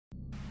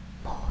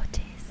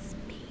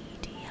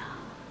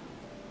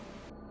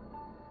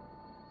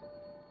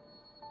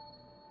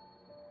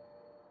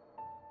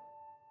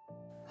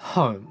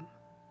Home.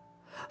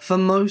 For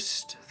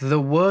most, the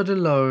word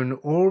alone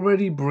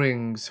already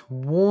brings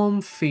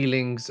warm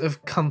feelings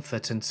of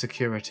comfort and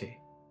security.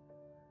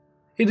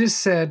 It is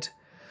said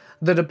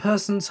that a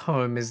person's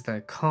home is their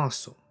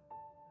castle.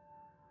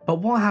 But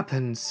what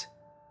happens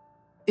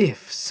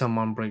if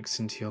someone breaks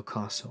into your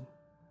castle?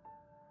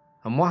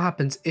 And what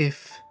happens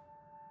if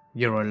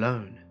you're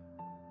alone?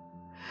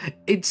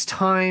 It's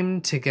time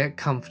to get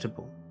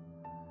comfortable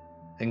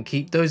and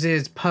keep those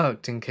ears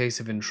perked in case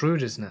of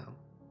intruders now,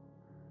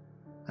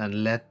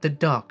 and let the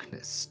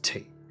darkness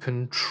take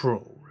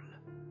control.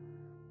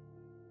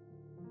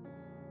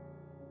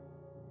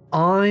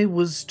 I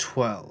was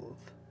 12,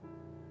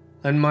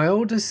 and my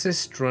older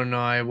sister and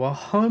I were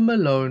home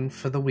alone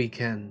for the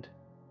weekend.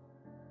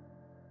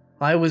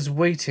 I was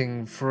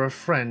waiting for a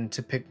friend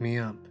to pick me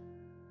up,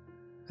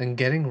 and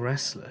getting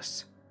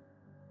restless.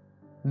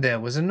 There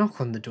was a knock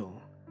on the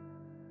door.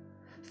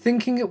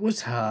 Thinking it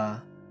was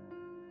her,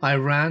 I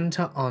ran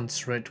to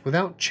answer it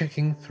without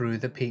checking through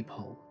the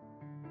peephole.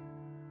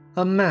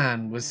 A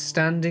man was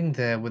standing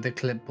there with a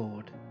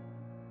clipboard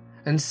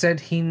and said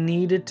he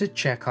needed to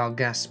check our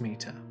gas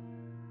meter.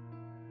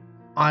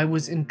 I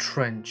was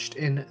entrenched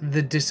in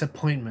the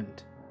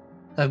disappointment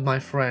of my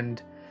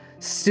friend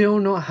still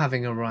not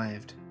having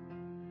arrived,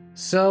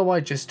 so I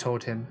just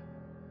told him,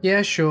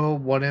 "Yeah, sure,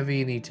 whatever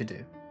you need to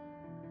do."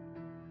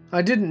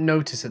 I didn't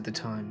notice at the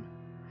time,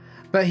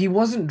 but he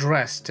wasn't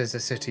dressed as a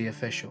city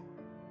official.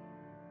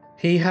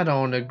 He had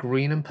on a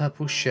green and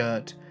purple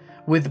shirt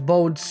with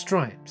bold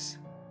stripes,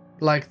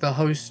 like the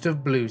host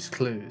of Blue's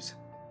Clues.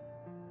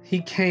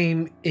 He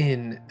came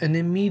in and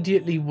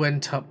immediately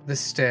went up the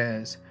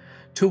stairs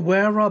to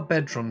where our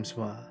bedrooms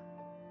were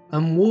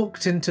and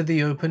walked into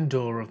the open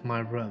door of my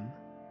room.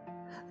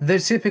 The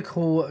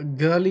typical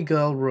girly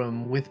girl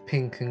room with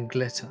pink and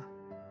glitter.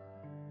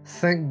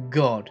 Thank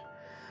God,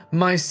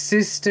 my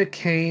sister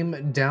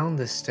came down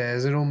the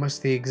stairs at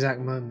almost the exact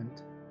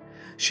moment.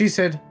 She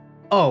said,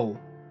 "Oh,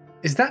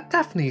 is that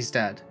Daphne's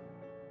dad?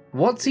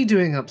 What's he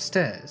doing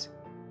upstairs?"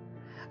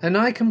 And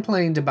I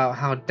complained about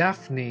how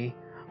Daphne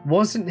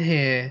wasn't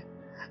here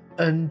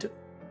and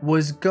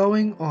was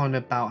going on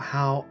about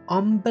how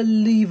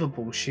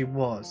unbelievable she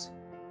was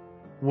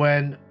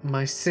when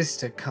my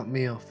sister cut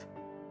me off.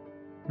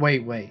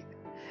 Wait,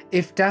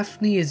 if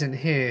Daphne isn't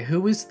here,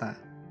 who is that?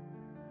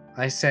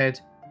 I said,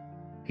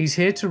 "He's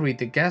here to read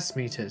the gas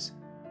meters."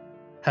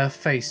 Her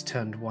face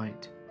turned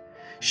white.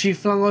 She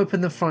flung open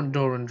the front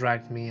door and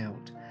dragged me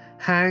out,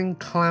 hand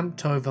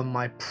clamped over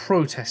my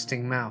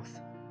protesting mouth.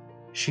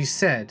 She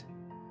said,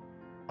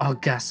 "Our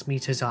gas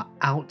meters are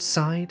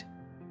outside?"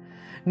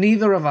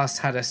 Neither of us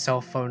had a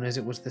cell phone as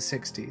it was the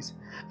 60s,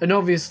 and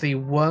obviously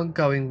weren't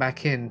going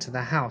back into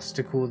the house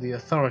to call the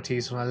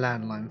authorities on a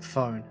landline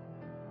phone.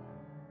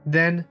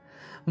 Then,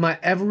 my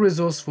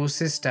ever-resourceful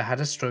sister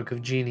had a stroke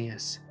of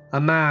genius.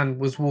 A man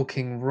was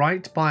walking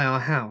right by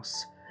our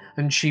house,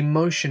 and she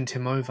motioned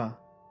him over.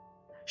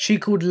 She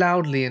called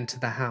loudly into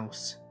the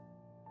house,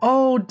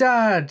 "Oh,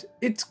 Dad,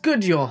 it's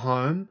good you're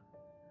home.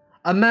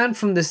 A man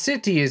from the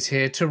city is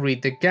here to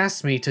read the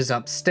gas meters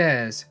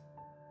upstairs."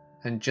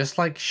 And just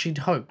like she'd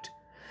hoped,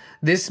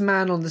 this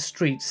man on the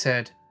street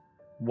said,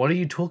 "What are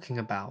you talking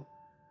about?"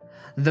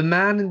 The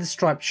man in the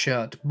striped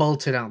shirt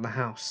bolted out the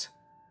house.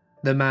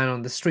 The man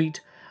on the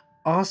street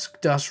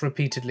asked us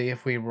repeatedly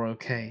if we were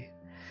okay,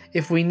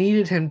 if we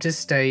needed him to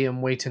stay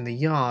and wait in the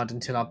yard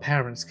until our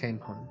parents came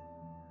home.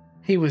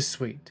 He was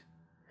sweet.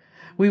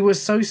 We were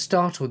so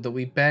startled that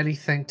we barely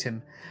thanked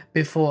him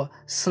before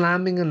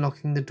slamming and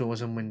locking the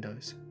doors and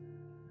windows.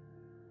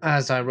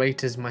 As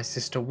irate as my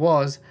sister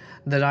was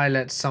that I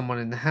let someone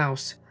in the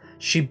house,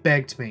 she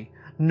begged me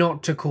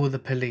not to call the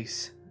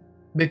police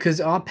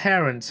because our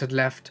parents had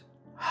left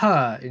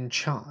her in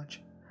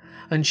charge,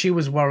 and she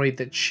was worried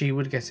that she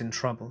would get in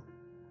trouble.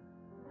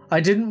 I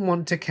didn't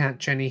want to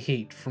catch any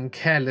heat from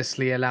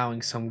carelessly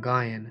allowing some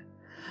guy in,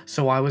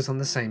 so I was on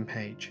the same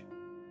page.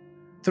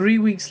 3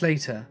 weeks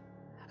later,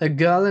 a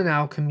girl in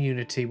our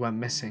community went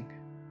missing.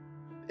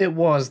 It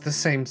was the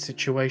same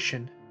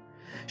situation.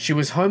 She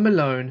was home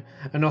alone,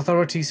 and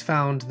authorities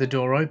found the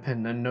door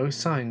open and no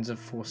signs of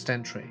forced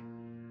entry.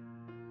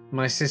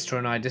 My sister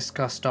and I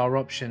discussed our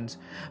options,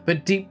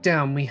 but deep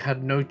down we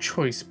had no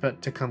choice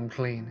but to come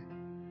clean.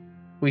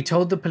 We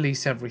told the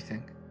police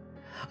everything.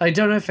 I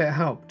don't know if it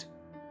helped,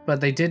 but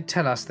they did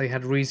tell us they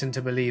had reason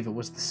to believe it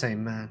was the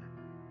same man.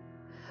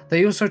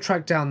 They also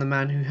tracked down the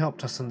man who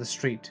helped us on the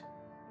street.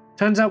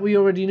 Turns out we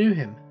already knew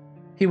him.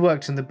 He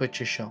worked in the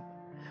butcher shop.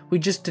 We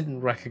just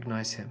didn't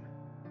recognize him.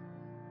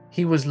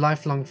 He was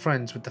lifelong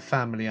friends with the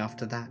family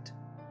after that.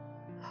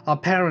 Our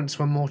parents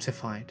were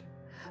mortified.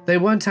 They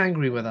weren't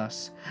angry with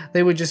us.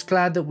 They were just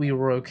glad that we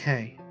were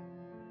okay.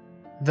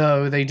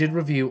 Though they did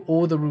review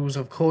all the rules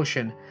of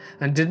caution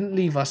and didn't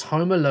leave us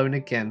home alone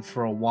again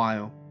for a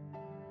while.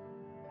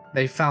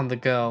 They found the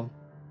girl.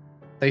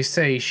 They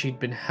say she'd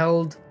been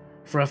held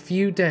for a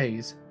few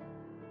days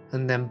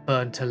and then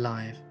burnt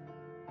alive.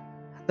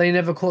 They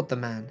never caught the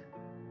man,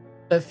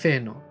 but fear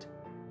not.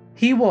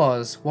 He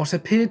was what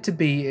appeared to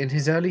be in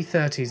his early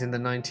 30s in the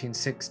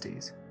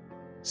 1960s.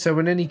 so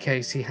in any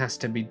case he has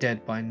to be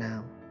dead by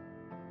now.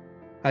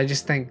 I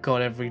just thank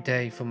God every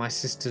day for my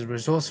sister's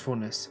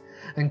resourcefulness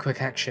and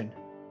quick action.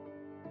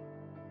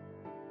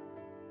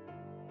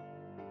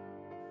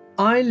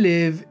 I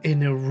live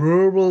in a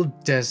rural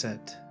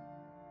desert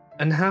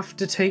and have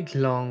to take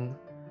long,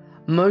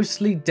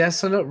 mostly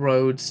desolate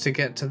roads to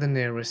get to the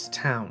nearest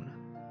town.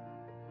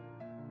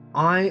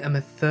 I am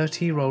a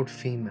 30-year-old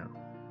female,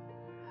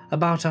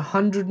 about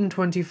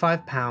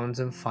 125 pounds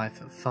and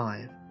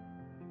 5'5",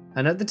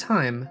 and at the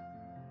time,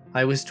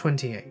 I was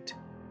 28.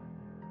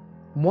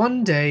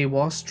 One day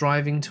whilst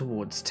driving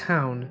towards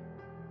town,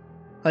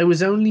 I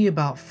was only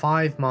about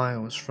 5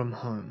 miles from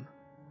home,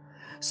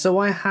 so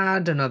I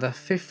had another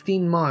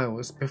 15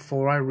 miles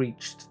before I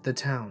reached the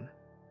town.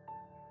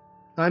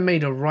 I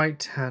made a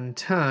right-hand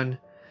turn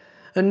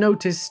and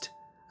noticed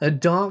a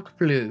dark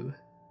blue,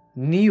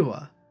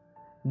 newer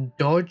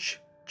Dodge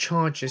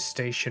Charger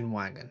station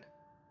wagon,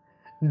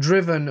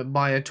 driven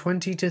by a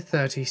 20 to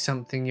 30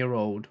 something year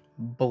old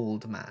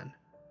bald man,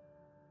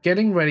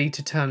 getting ready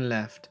to turn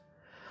left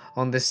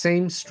on the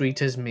same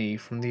street as me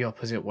from the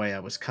opposite way I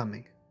was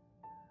coming.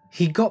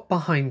 He got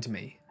behind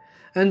me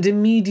and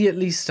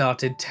immediately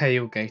started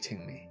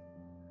tailgating me.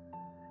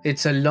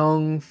 It's a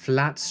long,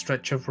 flat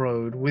stretch of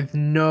road with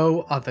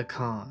no other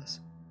cars,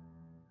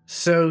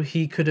 so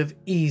he could have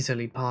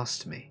easily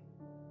passed me.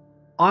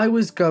 I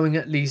was going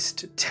at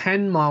least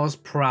 10 miles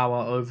per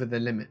hour over the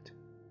limit,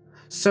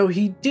 so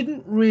he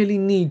didn't really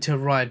need to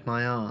ride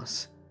my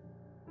ass.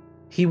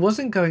 He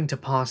wasn't going to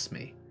pass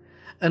me,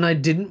 and I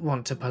didn't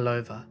want to pull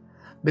over,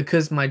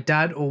 because my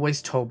dad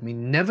always told me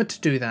never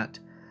to do that,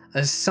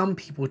 as some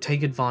people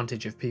take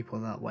advantage of people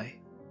that way.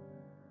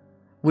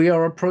 We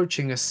are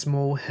approaching a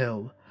small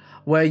hill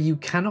where you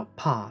cannot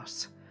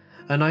pass,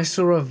 and I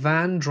saw a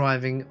van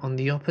driving on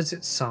the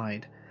opposite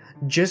side,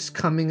 just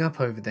coming up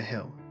over the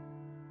hill.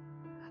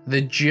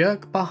 The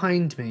jerk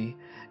behind me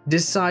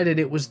decided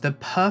it was the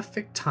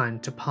perfect time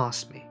to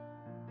pass me.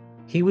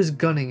 He was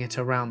gunning it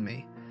around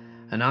me,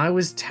 and I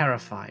was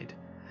terrified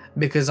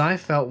because I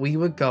felt we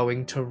were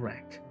going to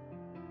wreck.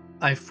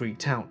 I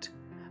freaked out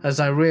as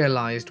I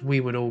realized we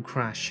would all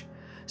crash,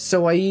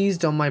 so I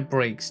eased on my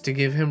brakes to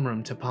give him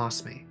room to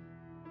pass me.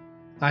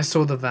 I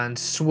saw the van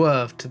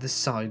swerve to the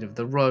side of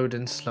the road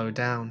and slow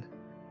down.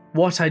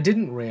 What I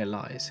didn't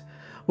realize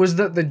was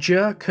that the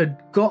jerk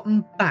had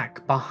gotten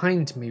back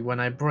behind me when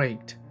I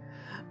braked,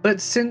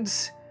 but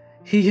since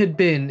he had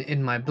been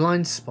in my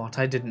blind spot,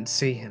 I didn't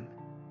see him.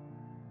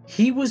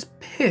 He was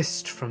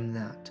pissed from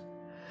that,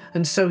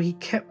 and so he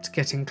kept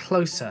getting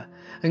closer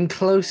and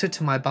closer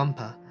to my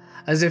bumper,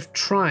 as if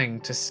trying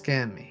to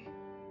scare me.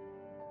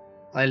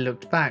 I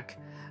looked back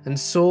and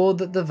saw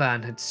that the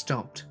van had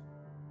stopped,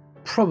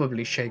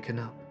 probably shaken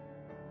up.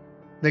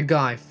 The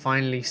guy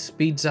finally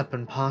speeds up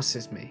and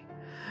passes me,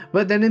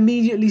 but then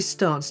immediately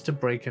starts to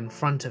brake in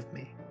front of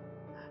me,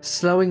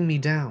 slowing me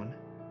down.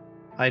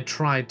 I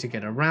tried to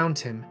get around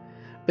him,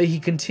 but he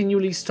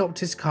continually stopped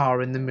his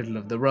car in the middle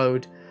of the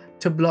road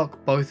to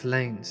block both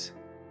lanes.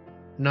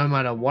 No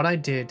matter what I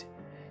did,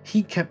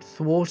 he kept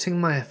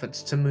thwarting my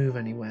efforts to move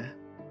anywhere.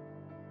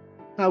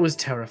 I was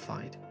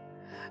terrified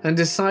and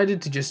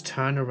decided to just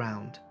turn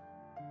around.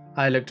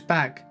 I looked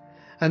back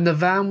and the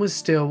van was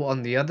still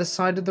on the other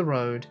side of the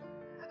road,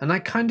 and I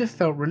kind of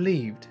felt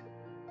relieved,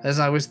 as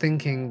I was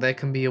thinking there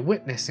can be a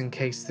witness in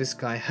case this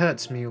guy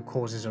hurts me or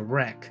causes a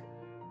wreck.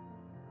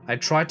 I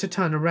tried to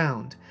turn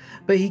around,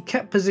 but he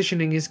kept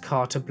positioning his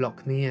car to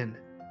block me in.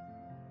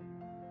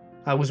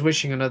 I was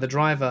wishing another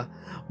driver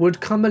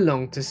would come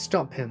along to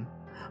stop him,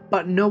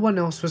 but no one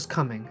else was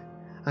coming,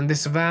 and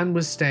this van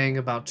was staying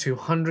about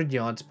 200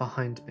 yards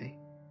behind me.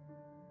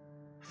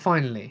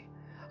 Finally,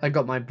 I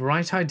got my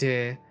bright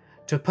idea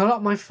to pull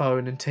out my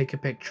phone and take a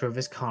picture of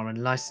his car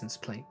and license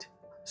plate.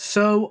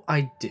 So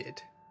I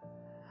did.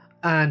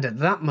 And at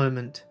that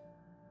moment,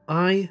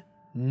 I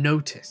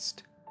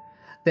noticed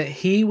that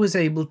he was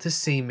able to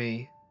see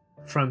me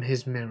from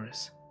his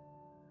mirrors.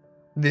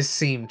 This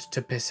seemed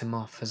to piss him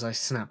off as I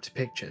snapped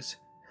pictures,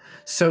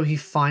 so he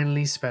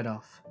finally sped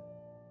off.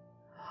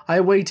 I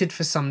waited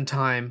for some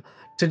time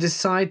to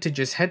decide to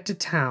just head to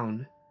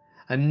town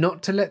and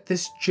not to let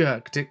this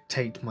jerk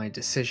dictate my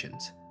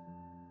decisions.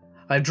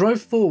 I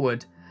drove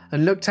forward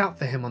and looked out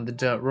for him on the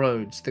dirt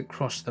roads that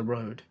crossed the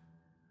road,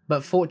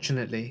 but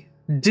fortunately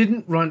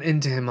didn't run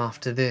into him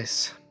after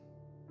this.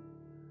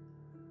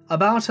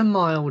 About a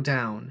mile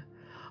down,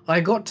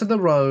 I got to the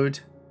road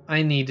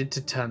I needed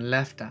to turn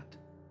left at.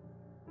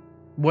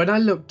 When I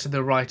looked to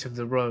the right of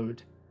the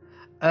road,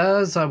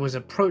 as I was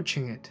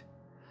approaching it,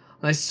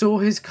 I saw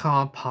his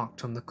car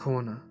parked on the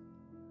corner.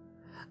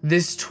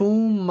 This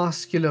tall,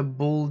 muscular,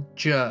 bald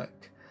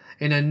jerk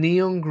in a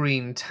neon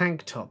green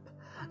tank top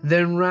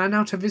then ran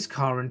out of his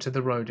car into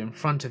the road in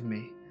front of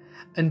me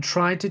and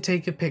tried to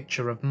take a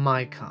picture of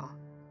my car.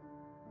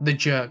 The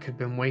jerk had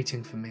been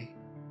waiting for me.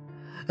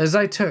 As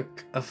I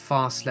took a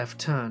fast left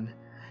turn,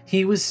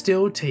 he was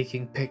still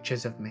taking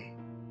pictures of me.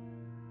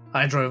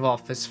 I drove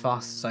off as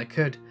fast as I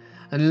could,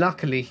 and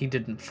luckily he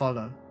didn't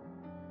follow,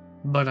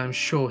 but I'm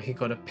sure he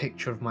got a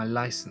picture of my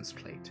license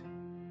plate.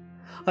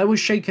 I was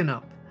shaken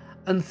up,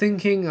 and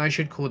thinking I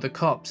should call the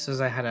cops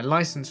as I had a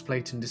license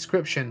plate and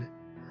description,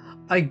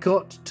 I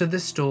got to the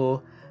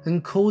store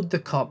and called the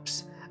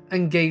cops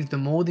and gave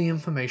them all the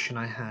information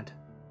I had.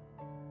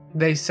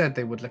 They said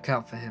they would look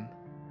out for him,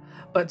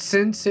 but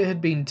since it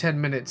had been 10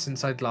 minutes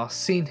since I'd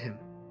last seen him,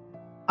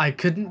 I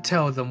couldn't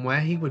tell them where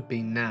he would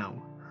be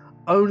now,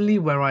 only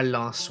where I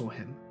last saw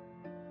him.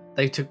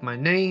 They took my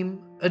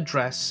name,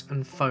 address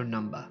and phone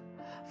number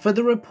for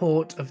the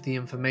report of the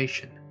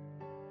information,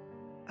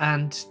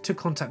 and to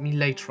contact me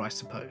later, I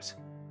suppose.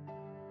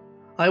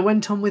 I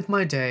went on with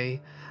my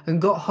day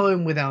and got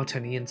home without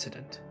any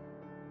incident.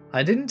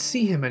 I didn't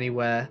see him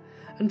anywhere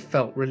and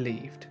felt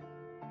relieved.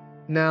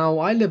 Now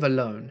I live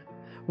alone,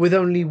 with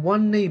only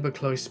one neighbour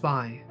close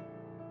by,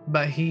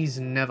 but he's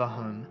never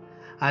home,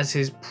 as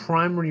his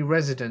primary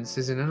residence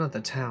is in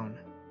another town.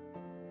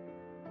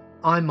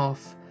 I'm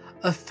off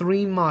a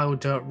 3-mile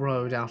dirt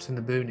road out in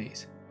the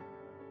boonies.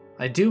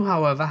 I do,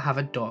 however, have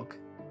a dog,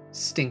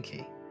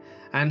 Stinky,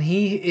 and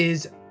he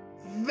is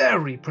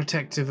very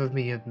protective of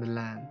me and the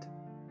land.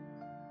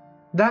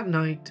 That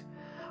night,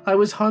 I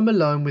was home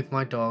alone with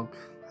my dog,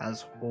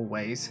 as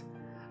always,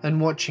 and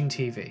watching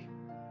TV.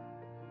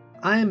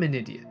 I am an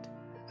idiot,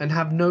 and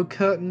have no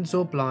curtains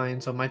or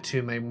blinds on my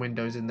 2 main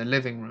windows in the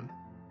living room.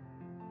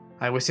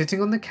 I was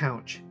sitting on the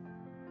couch,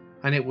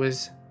 and it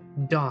was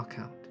dark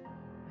out,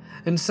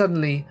 and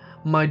suddenly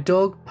my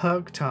dog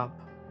perked up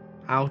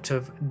out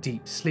of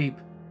deep sleep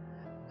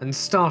and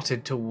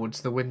started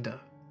towards the window.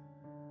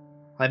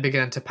 I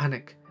began to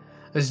panic,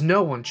 as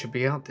no one should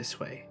be out this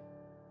way.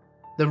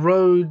 The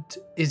road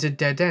is a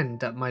dead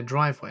end at my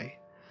driveway,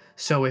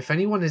 so if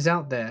anyone is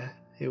out there,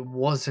 it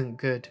wasn't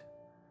good.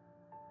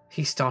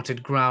 He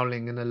started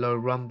growling in a low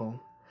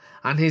rumble,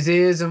 and his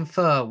ears and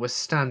fur were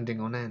standing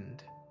on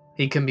end.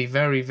 He can be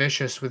very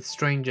vicious with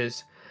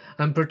strangers,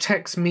 and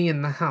protects me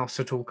in the house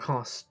at all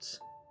costs.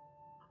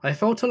 I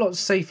felt a lot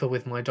safer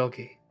with my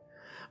doggy,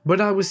 but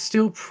I was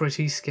still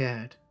pretty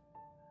scared.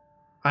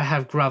 I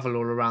have gravel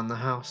all around the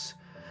house,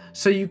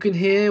 so you can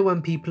hear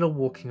when people are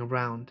walking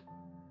around.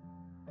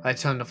 I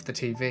turned off the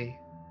TV,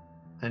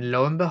 and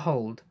lo and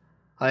behold,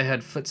 I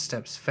heard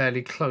footsteps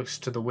fairly close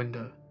to the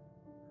window.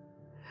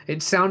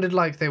 It sounded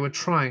like they were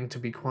trying to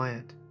be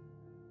quiet,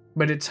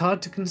 but it's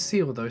hard to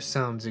conceal those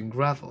sounds in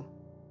gravel.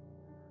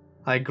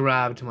 I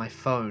grabbed my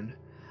phone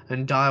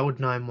and dialed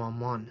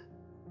 911.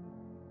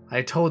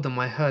 I told them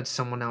I heard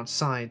someone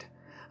outside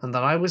and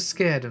that I was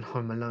scared and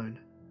home alone.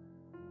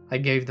 I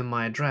gave them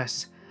my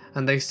address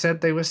and they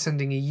said they were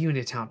sending a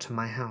unit out to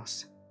my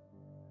house.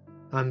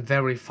 I'm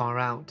very far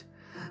out,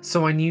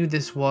 so I knew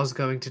this was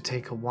going to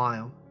take a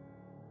while.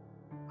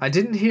 I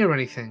didn't hear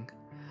anything,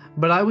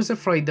 but I was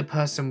afraid the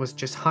person was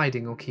just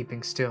hiding or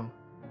keeping still.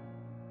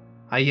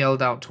 I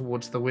yelled out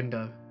towards the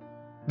window,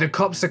 "The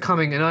cops are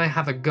coming and I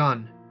have a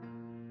gun."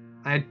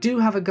 I do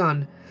have a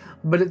gun,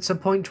 but it's a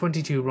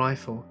 .22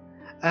 rifle,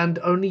 and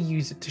only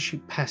use it to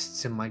shoot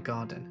pests in my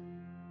garden.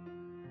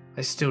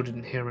 I still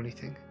didn't hear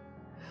anything,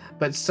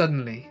 but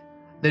suddenly,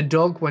 the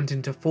dog went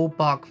into full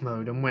bark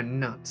mode and went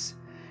nuts.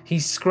 He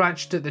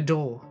scratched at the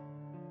door.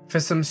 For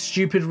some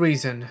stupid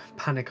reason,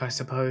 panic I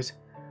suppose,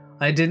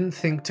 I didn't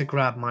think to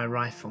grab my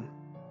rifle.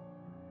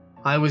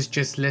 I was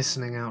just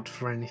listening out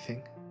for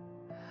anything,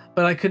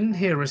 but I couldn't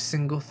hear a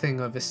single thing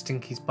over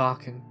Stinky's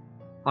barking.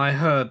 I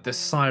heard the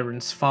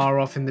sirens far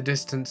off in the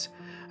distance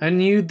and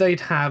knew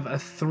they'd have a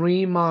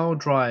 3-mile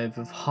drive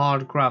of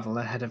hard gravel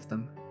ahead of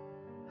them.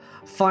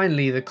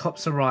 Finally, the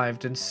cops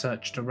arrived and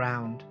searched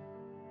around.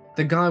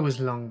 The guy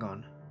was long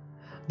gone.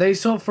 They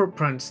saw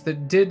footprints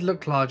that did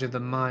look larger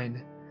than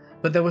mine,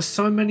 but there were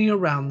so many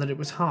around that it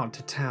was hard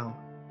to tell.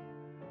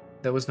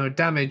 There was no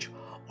damage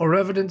or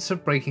evidence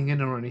of breaking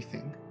in or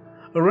anything,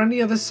 or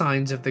any other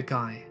signs of the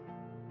guy.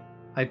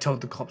 I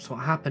told the cops what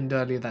happened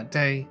earlier that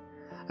day,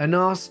 and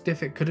asked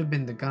if it could have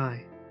been the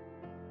guy.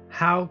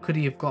 How could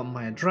he have gotten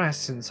my address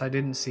since I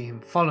didn't see him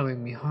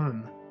following me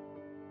home?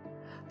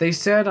 They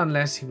said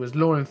unless he was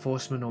law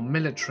enforcement or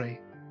military,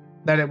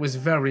 that it was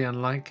very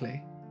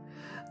unlikely.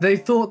 They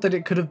thought that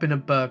it could have been a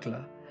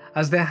burglar,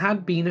 as there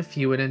had been a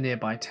few in a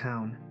nearby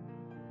town,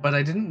 but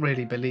I didn't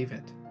really believe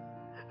it,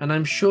 and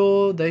I'm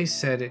sure they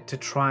said it to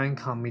try and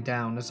calm me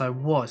down as I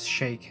was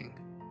shaking.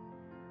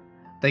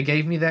 They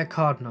gave me their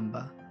card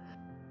number,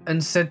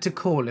 and said to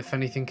call if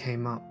anything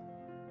came up.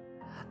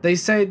 They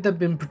said they'd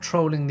been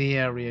patrolling the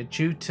area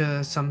due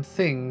to some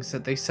things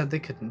that they said they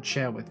couldn't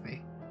share with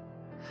me.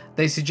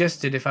 They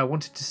suggested if I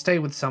wanted to stay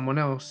with someone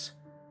else,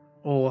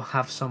 or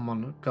have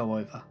someone go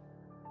over.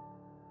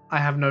 I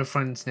have no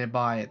friends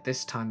nearby at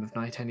this time of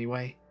night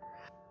anyway,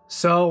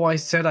 so I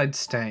said I'd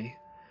stay,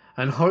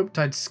 and hoped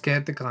I'd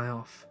scared the guy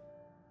off.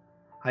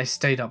 I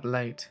stayed up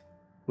late,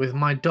 with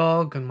my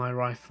dog and my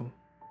rifle.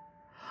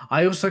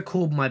 I also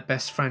called my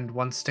best friend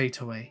one state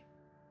away,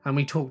 and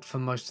we talked for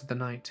most of the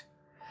night,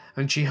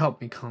 and she helped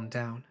me calm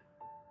down.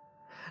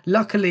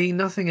 Luckily,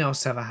 nothing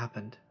else ever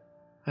happened,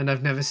 and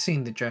I've never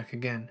seen the jerk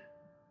again,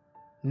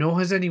 nor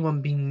has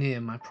anyone been near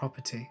my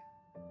property.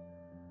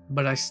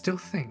 But I still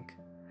think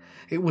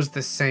it was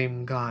the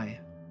same guy,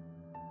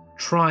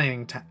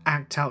 trying to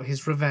act out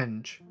his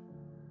revenge.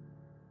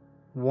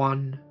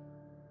 One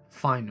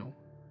final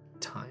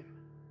time.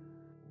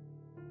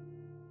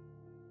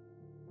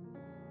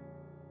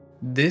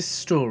 This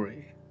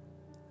story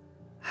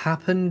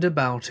happened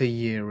about a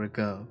year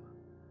ago,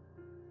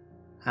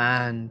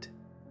 and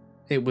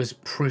it was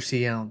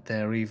pretty out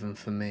there even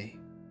for me.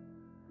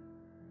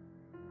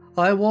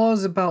 I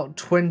was about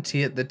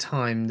 20 at the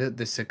time that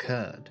this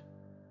occurred,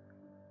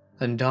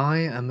 and I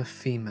am a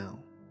female.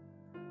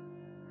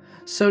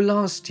 So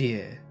last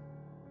year,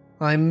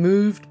 I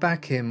moved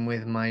back in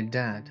with my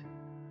dad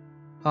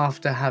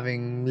after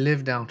having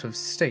lived out of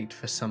state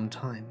for some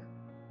time.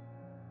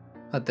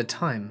 At the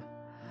time,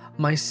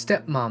 my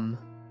stepmom,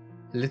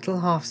 little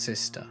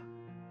half-sister,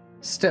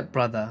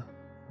 stepbrother,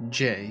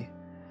 Jay,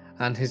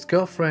 and his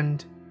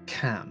girlfriend,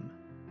 Cam,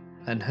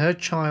 and her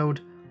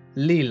child,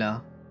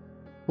 Leela,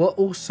 were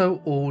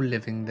also all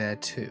living there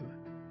too.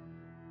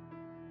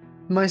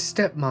 My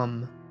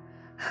stepmom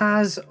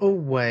has a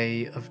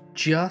way of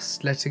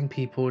just letting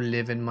people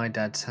live in my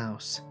dad's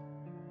house,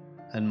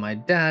 and my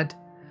dad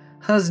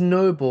has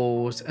no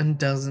balls and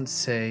doesn't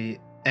say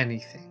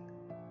anything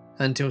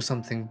until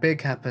something big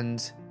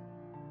happens,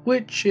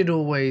 which it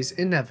always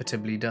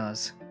inevitably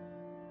does.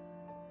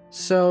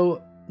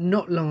 So,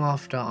 not long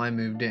after I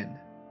moved in,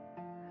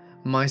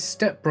 my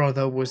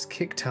stepbrother was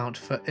kicked out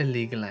for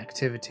illegal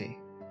activity,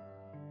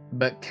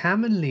 but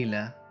Cam and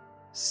Leela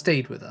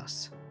stayed with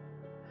us.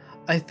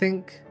 I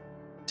think,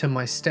 to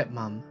my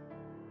stepmom,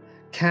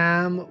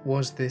 Cam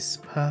was this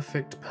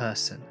perfect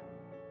person,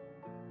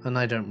 and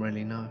I don't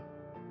really know.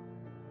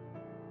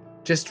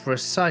 Just for a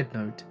side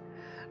note,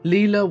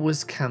 Leela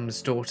was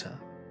Cam's daughter,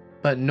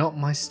 but not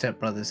my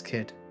stepbrother's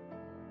kid.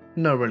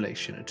 No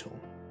relation at all.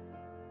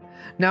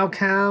 Now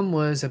Cam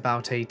was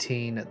about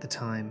 18 at the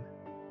time,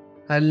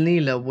 and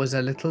Leela was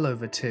a little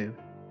over 2.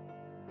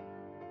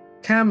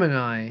 Cam and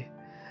I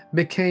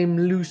became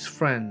loose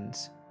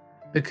friends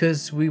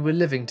because we were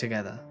living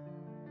together,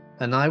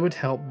 and I would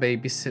help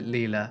babysit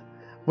Leela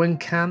when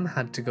Cam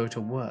had to go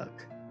to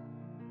work.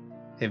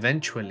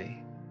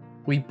 Eventually,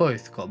 we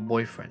both got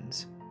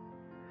boyfriends.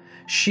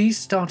 She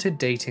started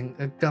dating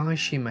a guy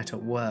she met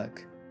at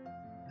work,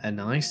 and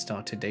I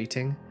started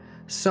dating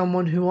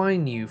someone who I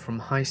knew from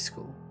high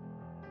school.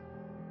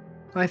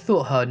 I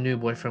thought her new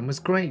boyfriend was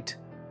great,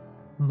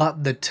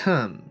 but the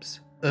terms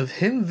of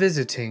him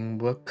visiting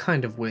were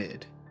kind of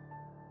weird.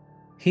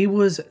 He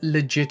was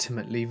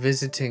legitimately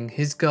visiting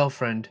his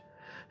girlfriend,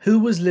 who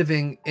was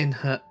living in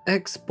her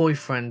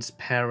ex-boyfriend's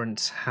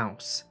parents'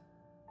 house.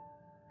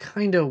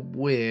 Kinda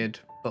weird,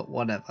 but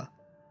whatever.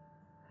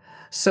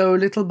 So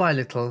little by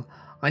little,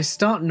 I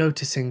start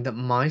noticing that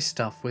my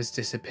stuff was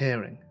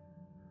disappearing.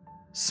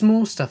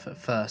 Small stuff at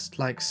first,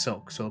 like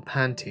socks or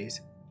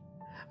panties.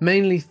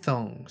 Mainly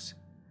thongs.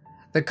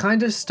 The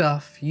kind of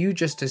stuff you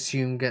just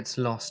assume gets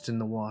lost in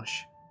the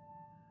wash.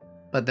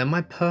 But then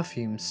my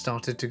perfume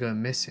started to go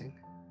missing.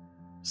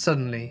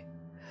 Suddenly,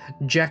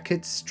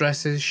 jackets,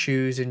 dresses,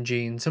 shoes and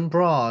jeans and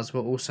bras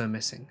were also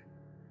missing.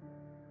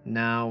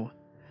 Now,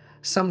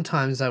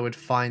 sometimes I would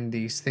find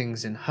these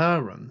things in her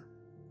room,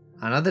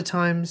 and other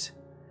times,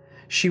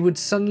 she would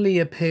suddenly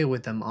appear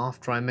with them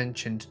after I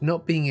mentioned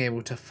not being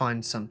able to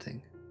find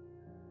something.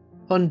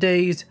 On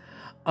days,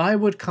 I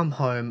would come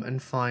home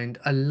and find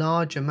a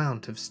large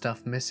amount of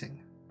stuff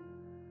missing.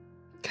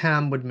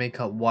 Cam would make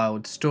up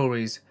wild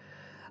stories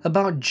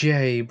about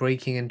Jay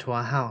breaking into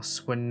our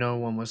house when no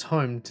one was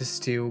home to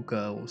steal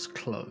girls'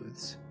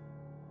 clothes.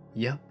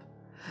 Yup,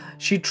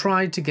 she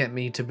tried to get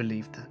me to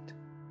believe that.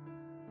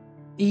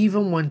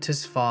 Even went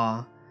as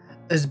far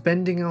as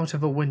bending out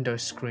of a window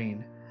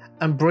screen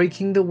and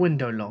breaking the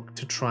window lock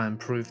to try and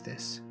prove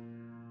this.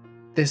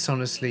 This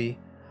honestly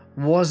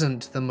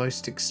wasn't the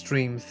most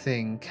extreme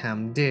thing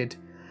Cam did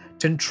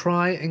to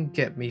try and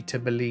get me to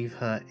believe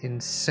her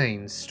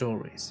insane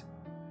stories.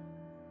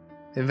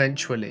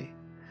 Eventually,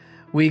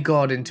 we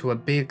got into a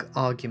big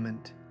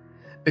argument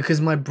because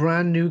my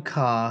brand new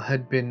car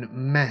had been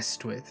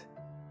messed with,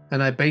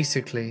 and I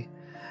basically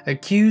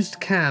accused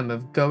Cam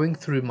of going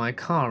through my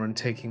car and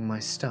taking my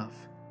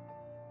stuff.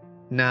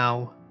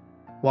 Now,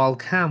 while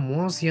Cam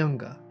was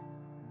younger,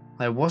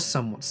 I was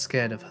somewhat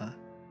scared of her.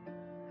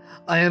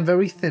 I am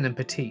very thin and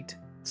petite,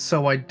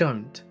 so I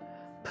don't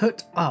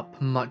put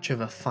up much of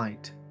a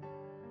fight.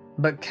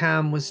 But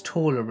Cam was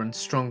taller and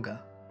stronger,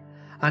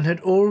 and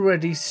had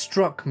already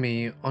struck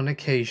me on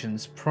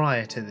occasions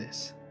prior to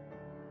this.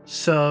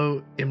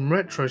 So, in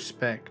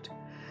retrospect,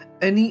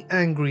 any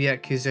angry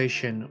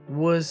accusation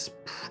was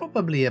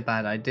probably a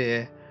bad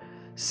idea,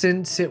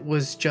 since it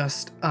was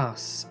just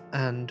us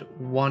and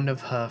one of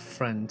her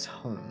friends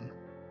home.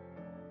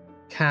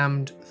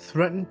 Cam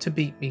threatened to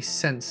beat me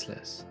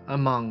senseless,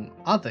 among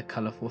other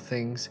colourful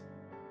things,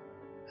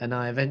 and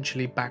I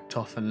eventually backed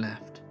off and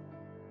left.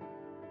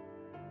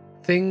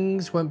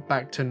 Things went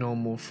back to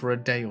normal for a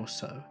day or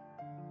so,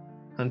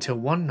 until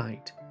one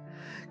night,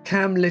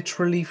 Cam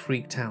literally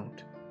freaked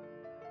out,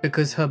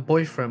 because her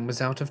boyfriend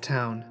was out of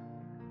town,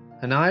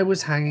 and I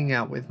was hanging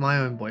out with my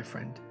own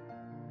boyfriend.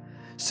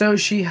 So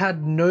she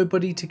had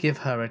nobody to give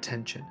her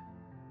attention,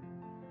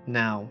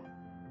 Now,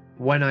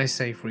 when I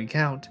say freak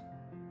out,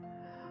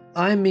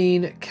 I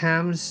mean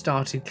Cam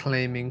started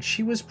claiming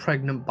she was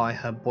pregnant by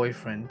her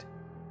boyfriend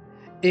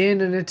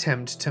in an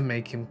attempt to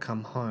make him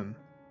come home.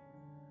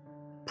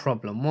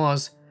 Problem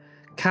was,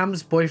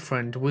 Cam's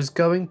boyfriend was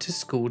going to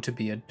school to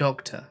be a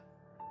doctor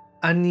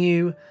and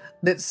knew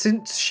that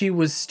since she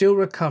was still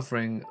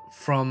recovering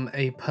from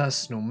a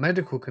personal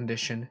medical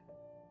condition,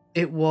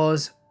 it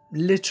was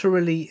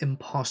literally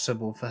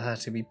impossible for her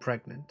to be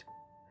pregnant,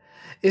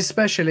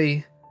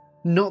 especially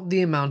not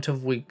the amount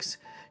of weeks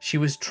she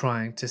was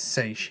trying to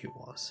say she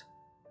was.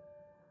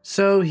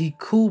 So he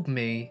called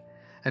me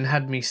and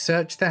had me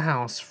search the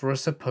house for a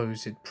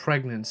supposed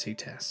pregnancy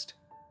test,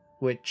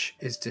 which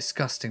is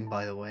disgusting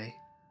by the way,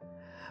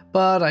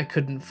 but I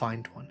couldn't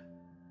find one.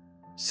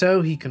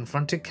 So he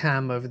confronted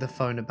Cam over the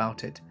phone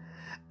about it,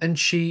 and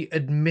she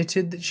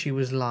admitted that she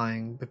was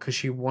lying because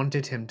she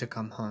wanted him to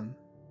come home.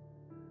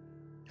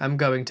 I'm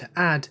going to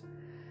add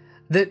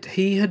that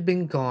he had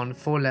been gone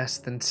for less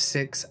than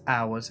 6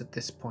 hours at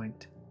this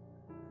point,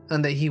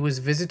 and that he was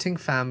visiting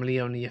family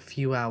only a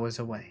few hours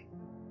away.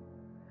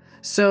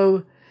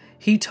 So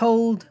he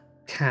told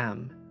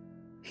Cam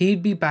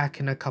he'd be back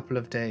in a couple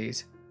of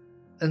days,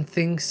 and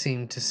things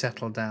seemed to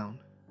settle down.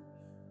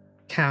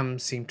 Cam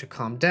seemed to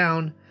calm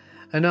down,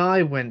 and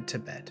I went to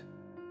bed.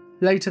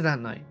 Later that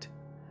night,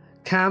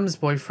 Cam's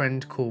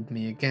boyfriend called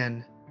me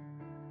again,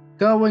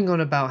 going on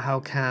about how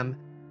Cam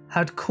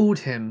had called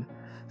him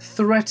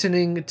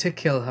threatening to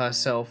kill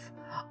herself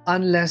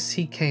unless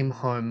he came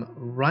home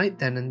right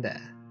then and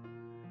there,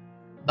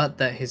 but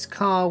that his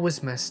car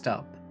was messed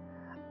up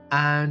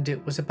and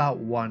it was about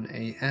 1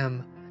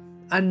 AM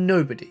and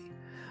nobody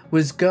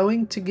was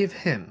going to give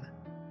him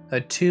a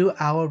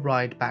 2-hour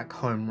ride back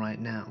home right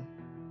now.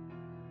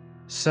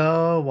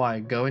 So I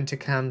go into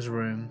Cam's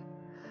room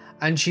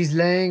and she's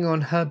laying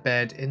on her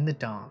bed in the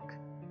dark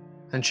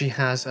and she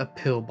has a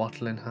pill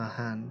bottle in her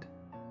hand.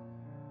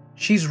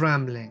 She's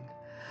rambling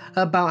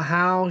about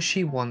how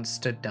she wants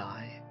to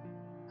die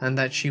and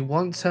that she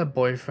wants her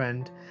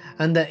boyfriend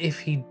and that if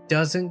he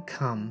doesn't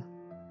come,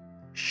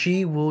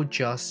 she will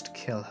just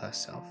kill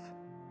herself.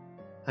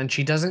 And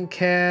she doesn't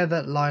care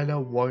that Lila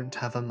won't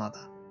have a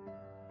mother.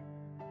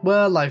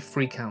 Well, I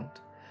freak out,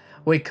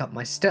 wake up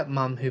my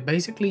stepmom who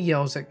basically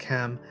yells at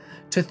Cam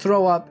to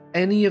throw up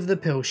any of the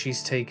pills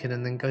she's taken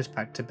and then goes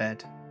back to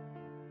bed.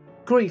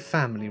 Great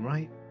family,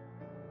 right?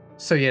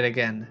 So yet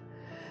again,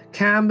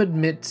 Cam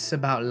admits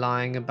about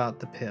lying about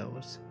the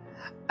pills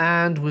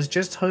and was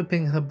just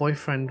hoping her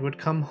boyfriend would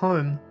come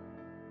home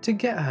to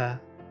get her,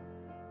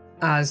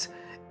 as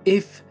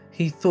if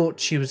he thought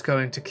she was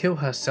going to kill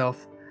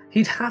herself,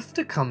 he'd have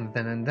to come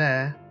then and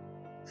there.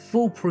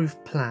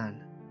 Foolproof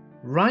plan,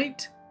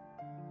 right?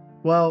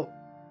 Well,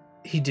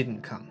 he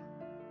didn't come,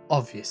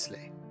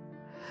 obviously,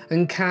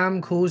 and Cam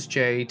calls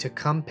Jay to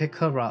come pick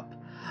her up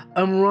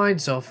and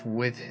rides off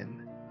with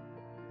him,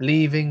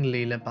 leaving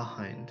Leela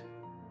behind.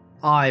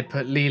 I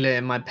put Leela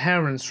in my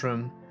parents'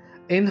 room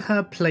in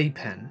her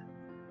playpen,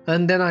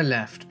 and then I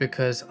left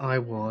because I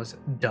was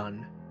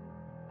done.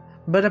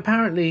 But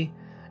apparently,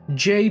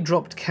 Jay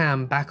dropped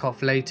Cam back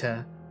off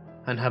later,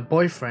 and her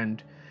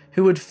boyfriend,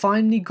 who had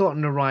finally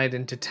gotten a ride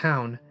into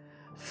town,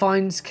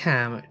 finds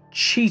Cam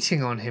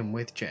cheating on him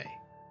with Jay.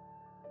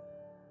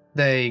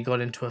 They got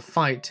into a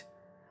fight,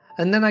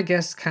 and then I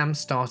guess Cam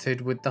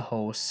started with the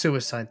whole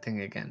suicide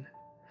thing again.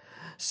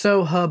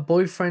 So her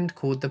boyfriend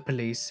called the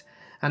police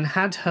and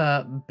had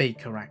her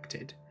Baker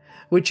acted,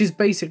 which is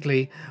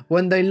basically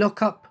when they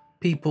lock up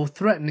people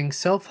threatening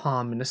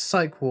self-harm in a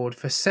psych ward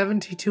for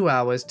 72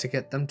 hours to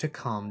get them to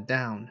calm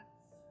down.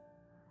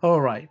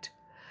 Alright,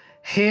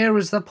 here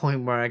is the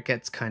point where it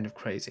gets kind of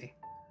crazy.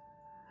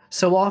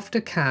 So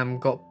after Cam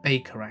got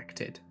Baker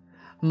acted,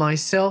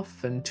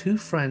 myself and 2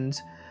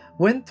 friends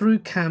went through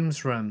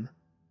Cam's room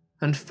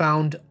and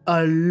found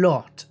a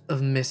lot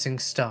of missing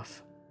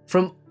stuff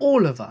from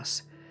all of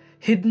us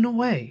hidden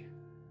away,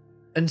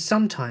 and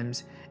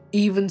sometimes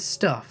even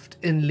stuffed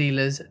in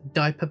Leela's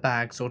diaper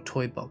bags or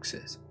toy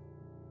boxes.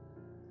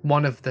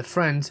 One of the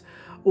friends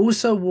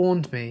also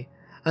warned me,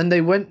 and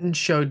they went and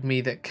showed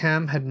me that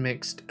Cam had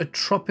mixed a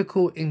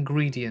tropical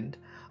ingredient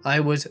I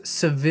was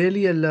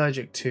severely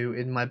allergic to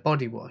in my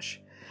body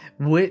wash,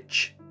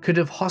 which could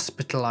have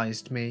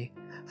hospitalized me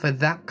for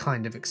that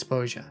kind of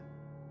exposure.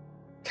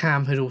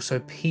 Cam had also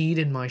peed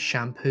in my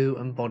shampoo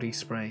and body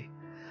spray,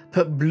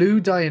 put blue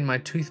dye in my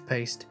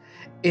toothpaste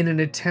in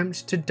an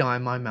attempt to dye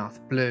my mouth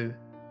blue,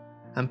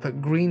 and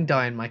put green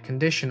dye in my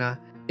conditioner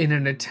in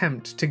an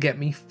attempt to get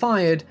me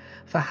fired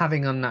for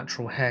having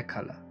unnatural hair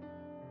colour.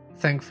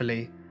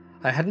 Thankfully,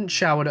 I hadn't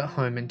showered at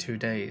home in 2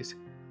 days,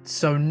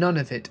 so none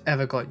of it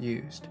ever got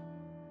used.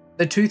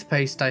 The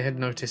toothpaste I had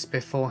noticed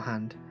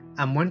beforehand,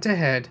 and went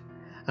ahead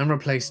and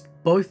replaced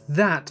both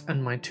that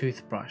and my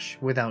toothbrush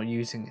without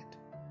using it,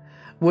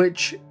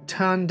 which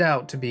turned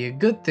out to be a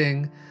good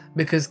thing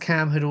because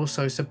Cam had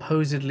also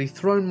supposedly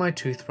thrown my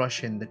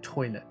toothbrush in the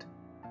toilet.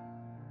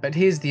 But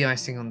here's the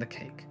icing on the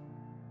cake.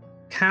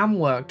 Cam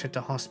worked at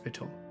a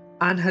hospital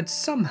and had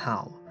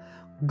somehow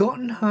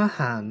gotten her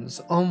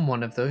hands on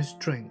one of those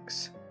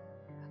drinks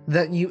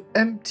that you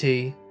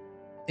empty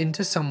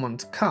into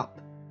someone's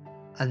cup,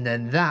 and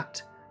then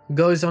that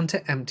goes on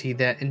to empty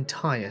their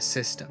entire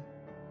system,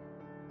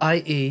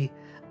 i.e.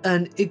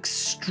 an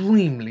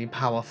extremely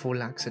powerful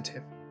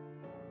laxative.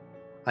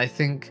 I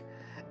think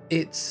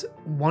it's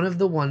one of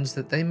the ones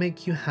that they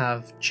make you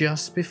have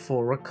just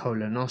before a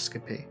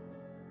colonoscopy.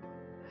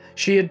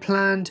 She had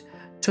planned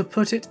to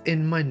put it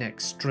in my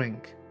next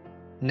drink,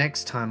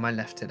 next time I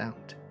left it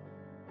out,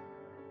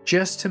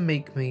 just to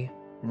make me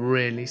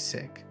really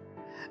sick,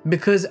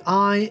 because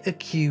I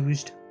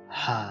accused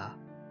her,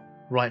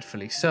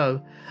 rightfully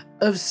so,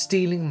 of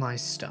stealing my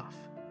stuff.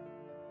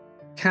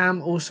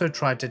 Cam also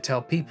tried to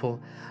tell people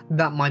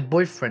that my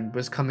boyfriend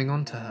was coming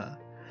on to her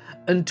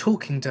and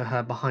talking to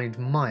her behind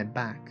my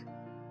back,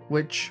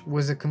 which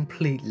was a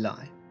complete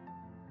lie.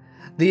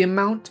 The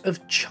amount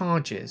of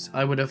charges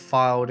I would have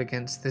filed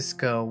against this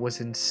girl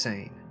was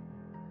insane,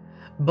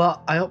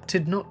 but I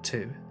opted not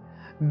to,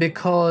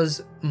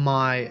 because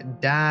my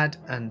dad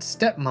and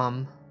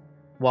stepmom,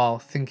 while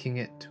thinking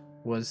it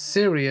was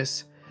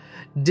serious,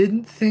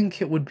 didn't think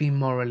it would be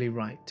morally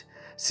right,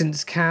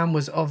 since Cam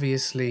was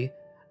obviously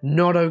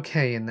not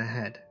okay in the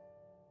head.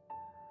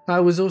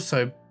 I was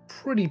also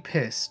pretty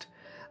pissed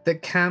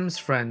that Cam's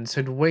friends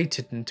had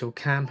waited until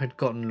Cam had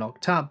gotten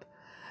locked up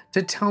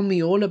to tell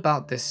me all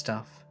about this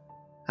stuff,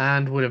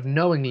 and would have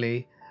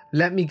knowingly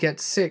let me get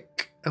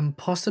sick and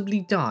possibly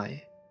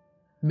die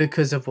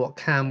because of what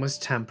Cam was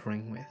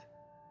tampering with.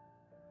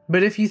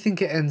 But if you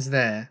think it ends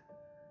there,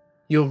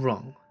 you're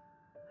wrong.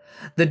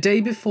 The day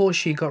before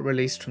she got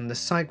released from the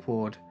psych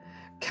ward,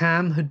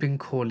 Cam had been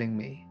calling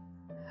me,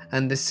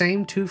 and the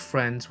same two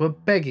friends were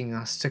begging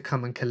us to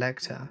come and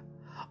collect her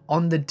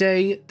on the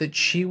day that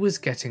she was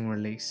getting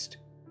released.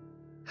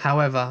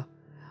 However,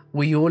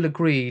 we all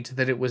agreed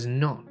that it was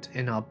not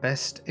in our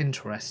best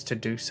interest to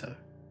do so.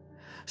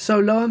 So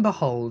lo and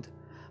behold,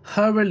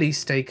 her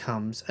release day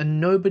comes and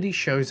nobody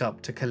shows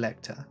up to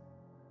collect her.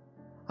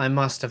 I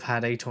must have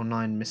had 8 or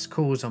 9 missed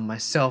calls on my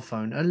cell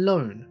phone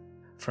alone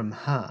from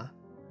her,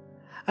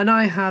 and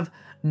I have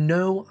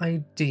no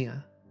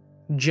idea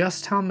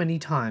just how many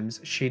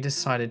times she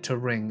decided to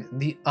ring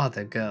the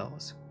other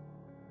girls.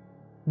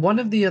 One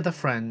of the other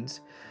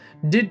friends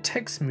did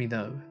text me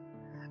though,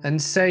 and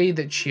say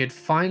that she had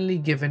finally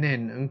given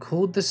in and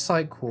called the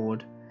psych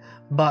ward,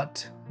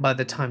 but by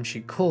the time she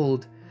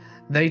called,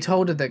 they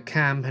told her that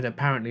Cam had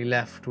apparently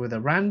left with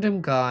a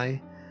random guy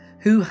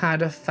who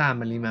had a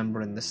family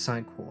member in the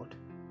psych ward.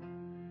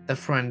 The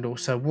friend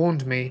also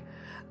warned me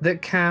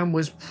that Cam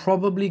was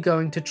probably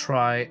going to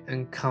try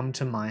and come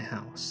to my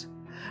house,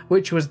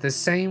 which was the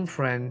same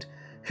friend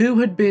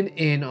who had been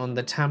in on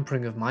the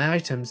tampering of my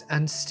items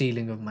and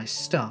stealing of my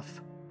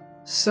stuff.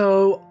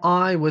 So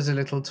I was a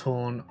little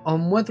torn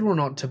on whether or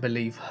not to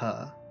believe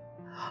her,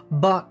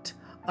 but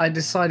I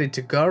decided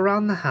to go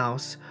around the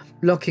house,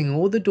 locking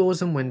all the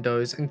doors and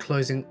windows and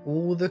closing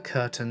all the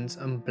curtains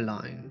and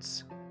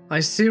blinds. I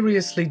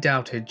seriously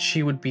doubted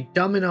she would be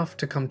dumb enough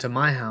to come to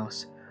my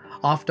house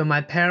after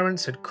my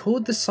parents had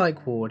called the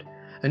psych ward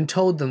and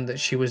told them that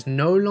she was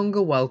no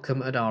longer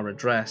welcome at our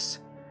address,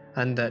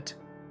 and that,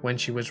 when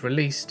she was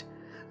released,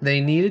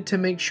 they needed to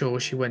make sure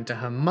she went to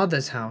her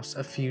mother's house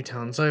a few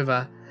towns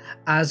over,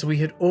 as we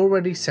had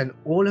already sent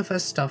all of her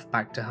stuff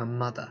back to her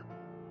mother.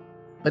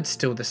 But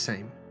still the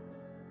same,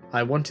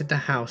 I wanted the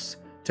house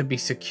to be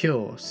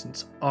secure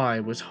since I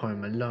was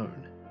home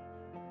alone.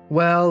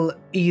 Well,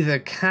 either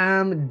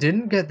Cam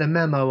didn't get the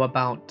memo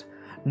about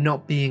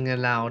not being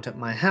allowed at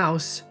my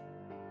house,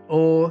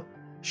 or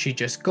she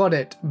just got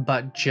it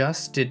but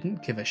just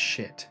didn't give a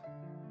shit.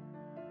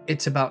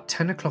 It's about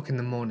 10 o'clock in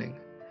the morning,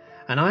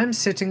 and I am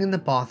sitting in the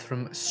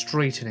bathroom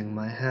straightening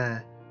my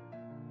hair,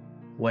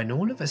 when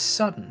all of a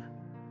sudden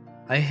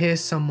I hear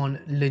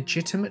someone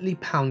legitimately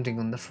pounding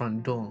on the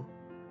front door.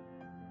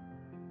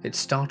 It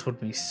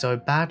startled me so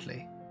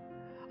badly,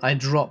 I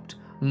dropped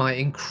my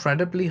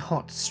incredibly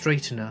hot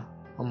straightener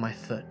on my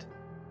foot.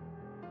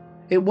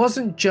 It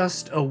wasn't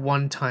just a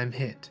one-time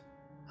hit,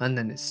 and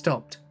then it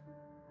stopped.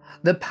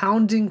 The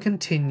pounding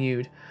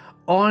continued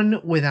on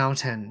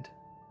without end,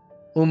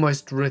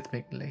 almost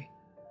rhythmically.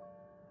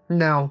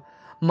 Now,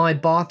 my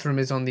bathroom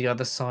is on the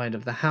other side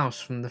of the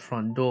house from the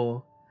front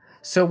door,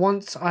 so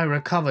once I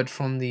recovered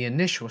from the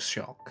initial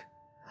shock,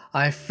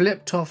 I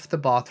flipped off the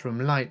bathroom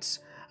lights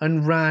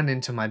and ran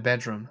into my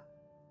bedroom.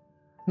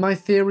 My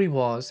theory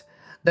was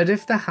that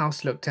if the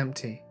house looked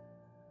empty,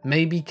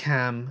 maybe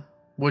Cam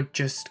would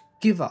just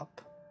give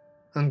up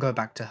and go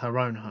back to her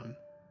own home.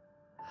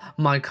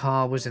 My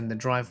car was in the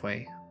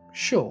driveway,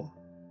 sure,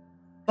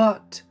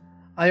 but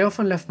I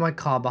often left my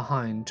car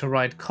behind to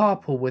ride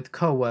carpool with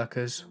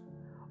co-workers,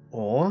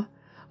 or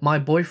my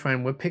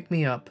boyfriend would pick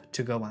me up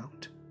to go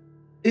out.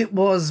 It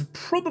was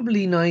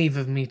probably naive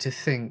of me to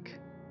think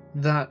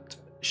that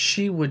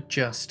she would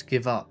just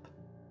give up,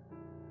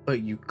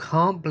 but you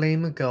can't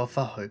blame a girl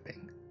for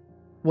hoping.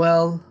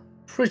 Well,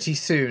 pretty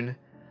soon,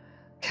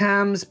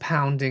 Cam's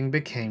pounding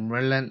became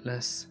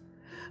relentless,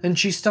 and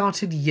she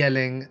started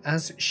yelling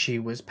as she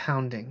was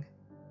pounding.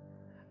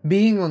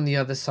 Being on the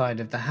other side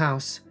of the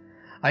house,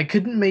 I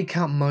couldn't make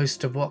out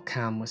most of what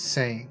Cam was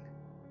saying,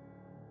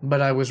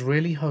 but I was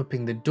really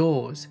hoping the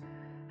doors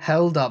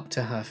held up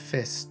to her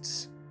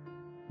fists.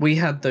 We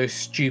had those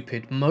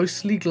stupid,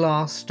 mostly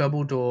glass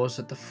double doors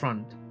at the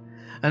front,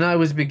 and I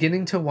was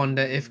beginning to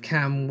wonder if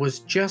Cam was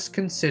just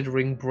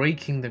considering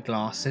breaking the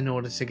glass in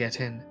order to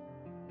get in.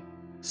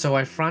 So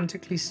I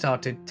frantically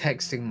started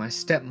texting my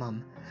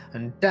stepmom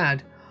and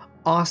dad,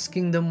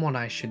 asking them what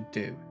I should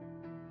do.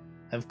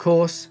 Of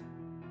course,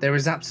 there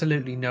is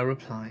absolutely no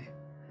reply,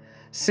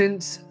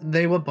 since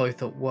they were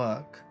both at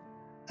work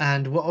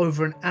and were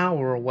over an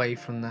hour away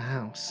from the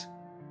house.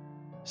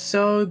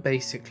 So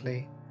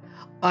basically,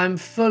 I'm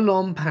full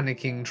on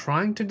panicking,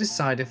 trying to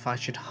decide if I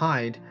should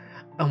hide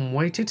and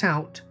wait it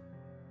out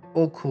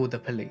or call the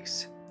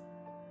police.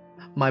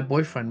 My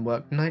boyfriend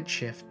worked night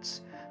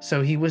shifts,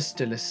 so he was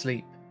still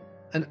asleep,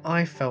 and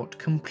I felt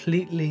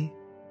completely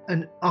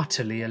and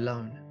utterly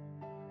alone.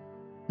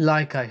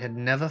 Like I had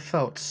never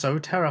felt so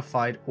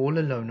terrified all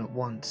alone at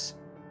once.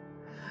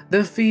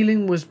 The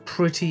feeling was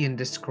pretty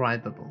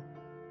indescribable.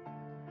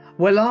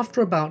 Well,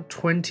 after about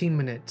 20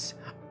 minutes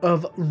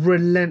of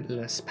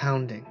relentless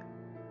pounding,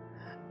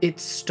 it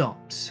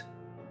stops,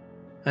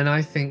 and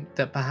I think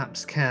that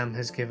perhaps Cam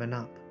has given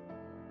up.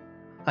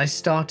 I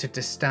started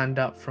to stand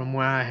up from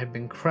where I had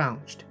been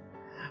crouched,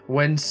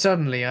 when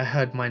suddenly I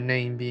heard my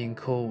name being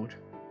called.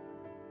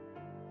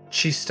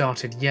 She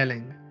started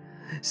yelling,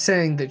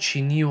 saying that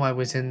she knew I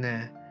was in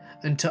there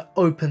and to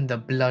open the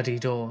bloody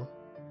door,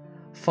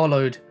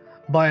 followed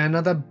by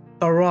another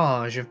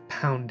barrage of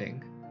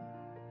pounding.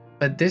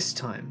 But this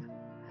time,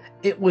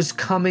 it was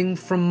coming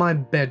from my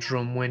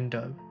bedroom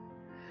window.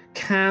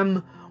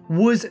 Cam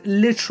was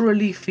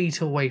literally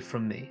feet away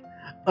from me,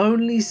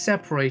 only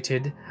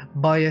separated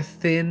by a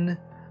thin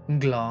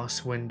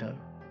glass window,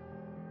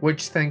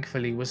 which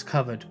thankfully was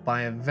covered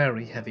by a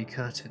very heavy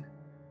curtain.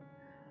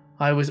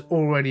 I was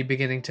already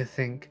beginning to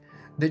think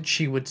that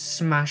she would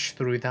smash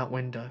through that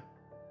window,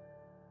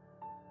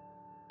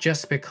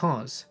 just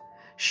because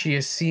she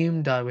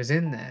assumed I was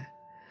in there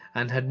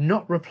and had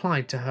not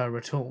replied to her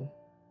at all.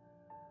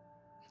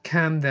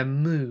 Cam then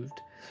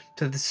moved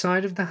to the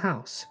side of the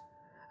house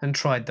and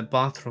tried the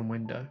bathroom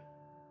window,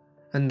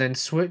 and then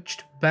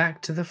switched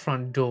back to the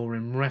front door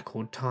in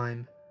record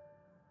time.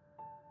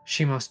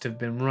 She must have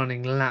been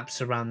running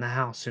laps around the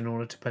house in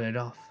order to pull it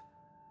off.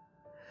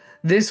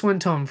 This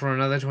went on for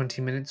another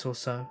 20 minutes or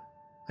so,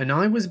 and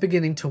I was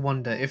beginning to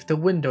wonder if the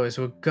windows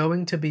were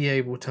going to be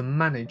able to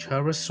manage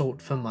her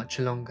assault for much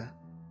longer.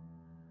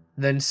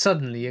 Then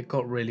suddenly it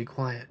got really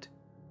quiet.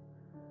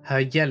 Her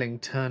yelling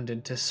turned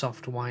into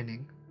soft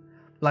whining,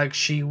 like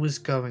she was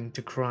going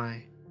to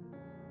cry.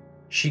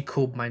 She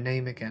called my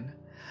name again,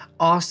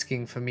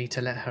 asking for me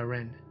to let her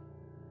in.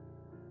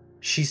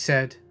 She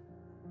said,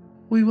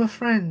 "We were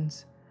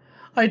friends.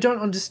 I don't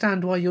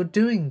understand why you're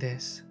doing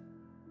this."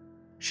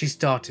 She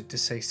started to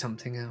say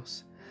something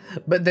else,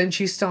 but then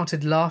she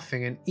started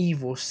laughing an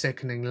evil,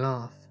 sickening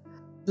laugh,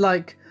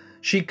 like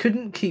she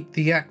couldn't keep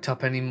the act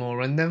up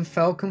anymore, and then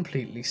fell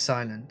completely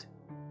silent.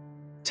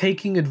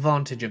 Taking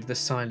advantage of the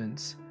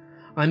silence,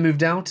 I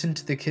moved out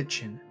into the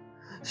kitchen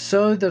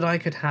so that I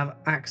could have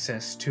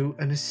access to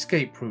an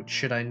escape route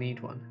should I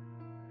need one.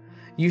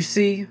 You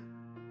see,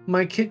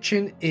 my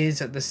kitchen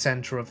is at the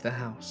center of the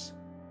house.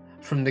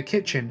 From the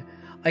kitchen,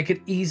 I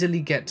could easily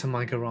get to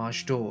my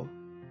garage door,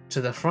 to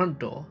the front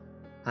door,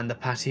 and the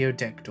patio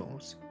deck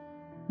doors.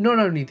 Not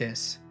only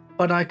this,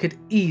 but I could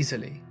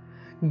easily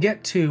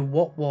get to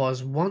what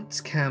was once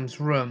Cam's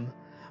room,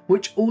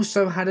 which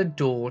also had a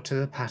door to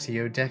the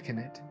patio deck in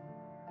it.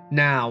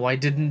 Now, I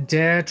didn't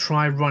dare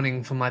try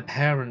running for my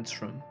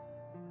parents' room,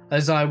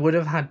 as I would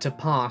have had to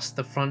pass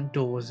the front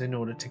doors in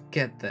order to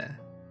get there.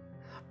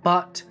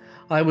 But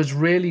I was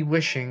really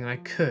wishing I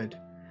could,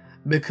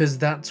 because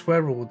that's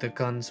where all the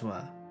guns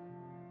were.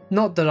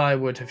 Not that I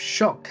would have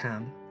shot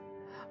Cam,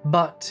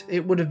 but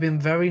it would have been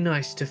very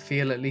nice to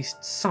feel at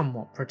least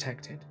somewhat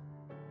protected.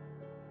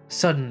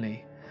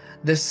 Suddenly,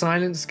 the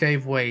silence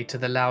gave way to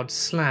the loud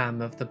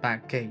slam of the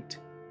back gate,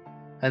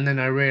 and then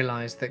I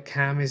realized that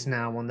Cam is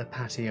now on the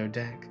patio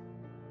deck.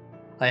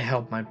 I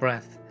held my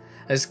breath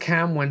as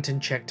Cam went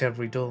and checked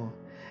every door,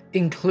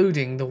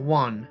 including the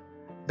one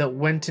that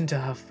went into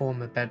her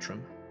former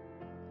bedroom.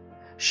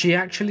 She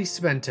actually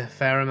spent a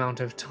fair amount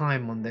of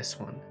time on this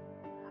one,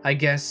 I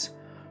guess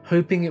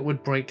hoping it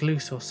would break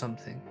loose or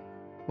something.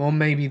 Or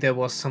maybe there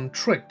was some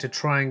trick to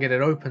try and get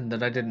it open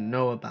that I didn't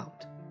know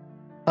about.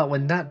 But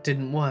when that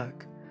didn't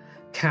work,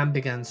 Cam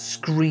began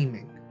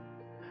screaming.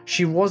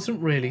 She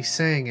wasn't really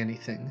saying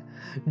anything,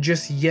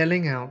 just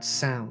yelling out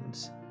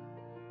sounds.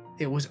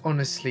 It was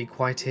honestly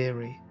quite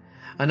eerie,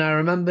 and I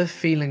remember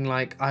feeling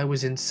like I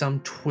was in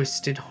some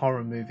twisted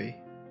horror movie.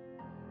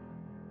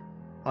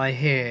 I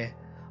hear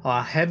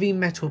our heavy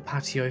metal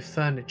patio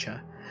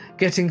furniture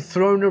getting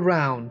thrown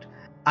around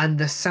and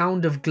the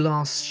sound of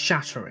glass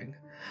shattering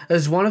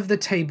as one of the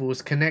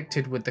tables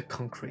connected with the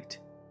concrete.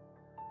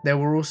 There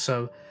were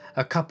also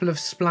a couple of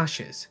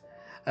splashes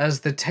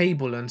as the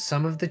table and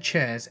some of the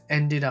chairs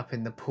ended up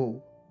in the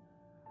pool.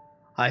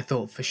 I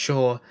thought for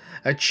sure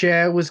a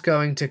chair was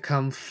going to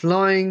come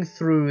flying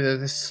through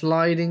the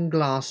sliding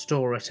glass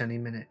door at any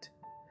minute.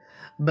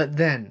 But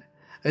then,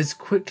 as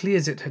quickly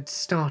as it had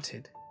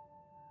started,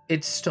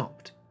 it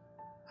stopped,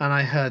 and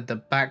I heard the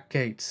back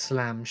gate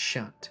slam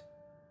shut.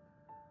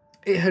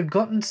 It had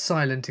gotten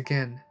silent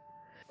again,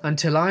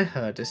 until I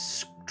heard a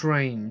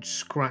strange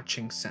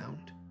scratching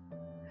sound.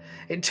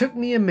 It took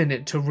me a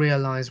minute to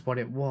realize what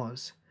it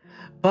was,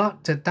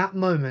 but at that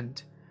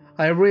moment,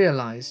 I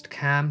realized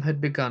Cam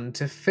had begun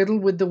to fiddle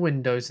with the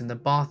windows in the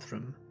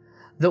bathroom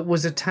that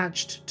was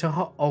attached to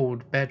her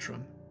old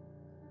bedroom.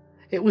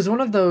 It was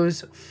one of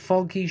those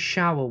foggy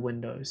shower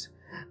windows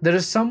that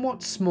are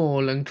somewhat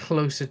small and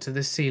closer to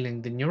the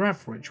ceiling than your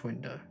average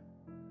window.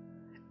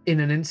 In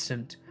an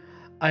instant,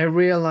 I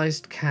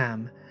realized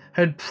Cam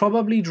had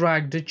probably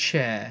dragged a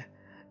chair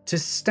to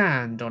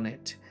stand on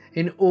it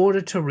in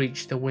order to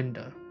reach the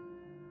window.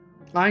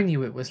 I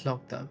knew it was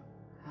locked though.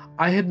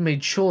 I had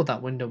made sure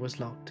that window was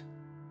locked.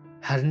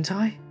 Hadn't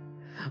I?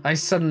 I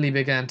suddenly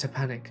began to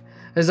panic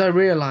as I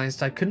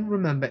realized I couldn't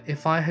remember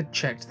if I had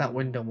checked that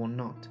window or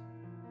not.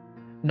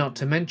 Not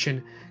to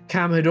mention,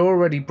 Cam had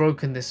already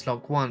broken this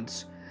lock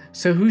once,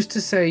 so who's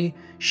to say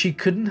she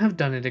couldn't have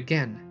done it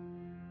again?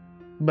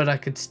 But I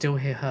could still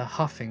hear her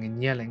huffing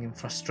and yelling in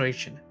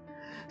frustration,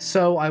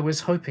 so I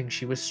was hoping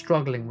she was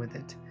struggling with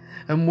it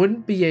and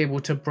wouldn't be able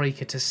to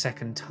break it a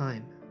second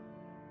time.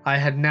 I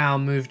had now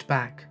moved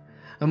back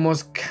and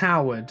was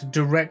cowered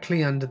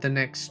directly under the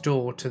next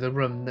door to the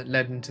room that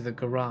led into the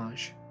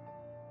garage.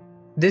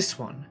 This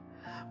one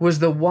was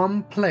the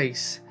one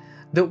place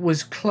that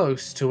was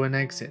close to an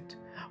exit,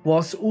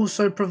 whilst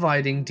also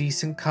providing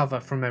decent cover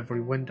from every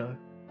window.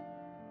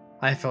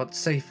 I felt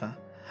safer,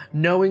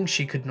 knowing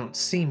she could not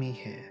see me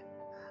here,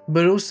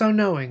 but also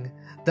knowing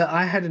that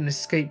I had an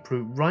escape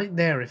route right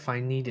there if I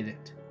needed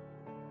it.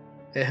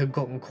 It had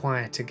gotten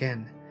quiet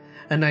again,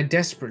 and I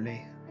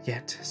desperately,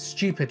 yet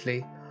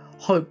stupidly,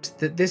 hoped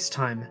that this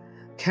time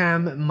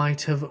Cam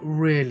might have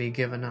really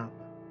given up.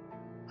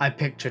 I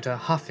pictured her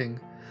huffing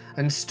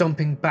and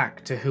stomping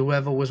back to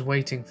whoever was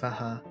waiting for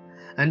her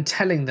and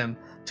telling them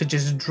to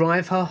just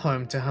drive her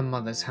home to her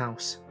mother's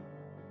house.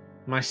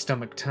 My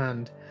stomach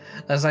turned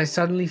as I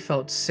suddenly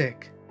felt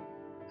sick,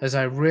 as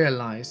I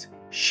realized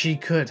she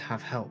could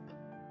have help.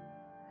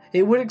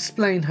 It would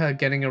explain her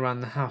getting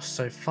around the house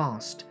so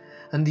fast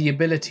and the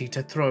ability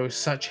to throw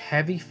such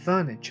heavy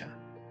furniture.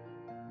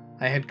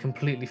 I had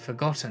completely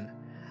forgotten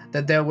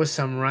that there was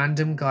some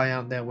random guy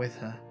out there with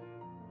her.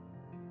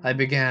 I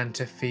began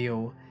to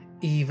feel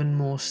even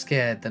more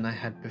scared than I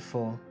had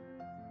before,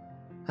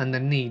 and the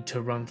need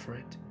to run for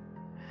it.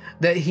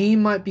 That he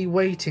might be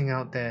waiting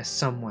out there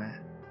somewhere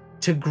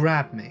to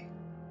grab me,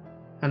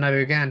 and I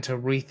began to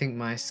rethink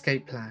my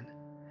escape plan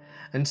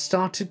and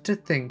started to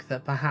think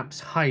that perhaps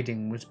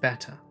hiding was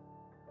better.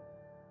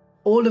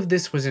 All of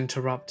this was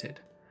interrupted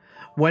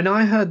when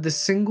I heard the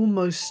single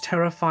most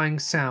terrifying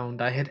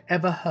sound I had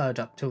ever heard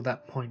up till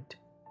that point.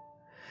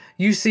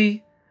 You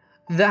see,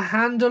 the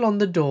handle on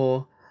the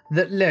door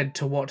that led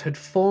to what had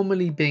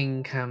formerly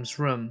been Cam's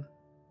room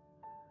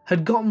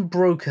had gotten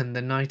broken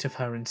the night of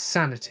her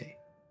insanity,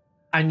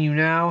 and you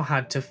now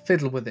had to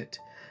fiddle with it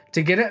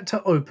to get it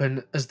to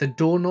open as the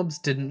doorknobs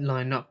didn't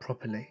line up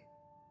properly.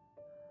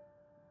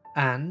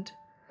 And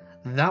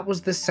that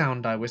was the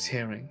sound I was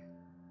hearing.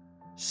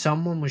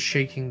 Someone was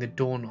shaking the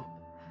doorknob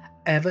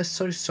ever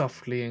so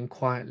softly and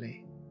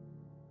quietly,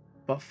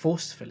 but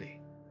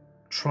forcefully,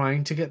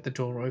 trying to get the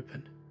door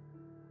open.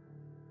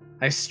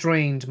 I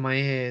strained my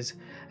ears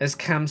as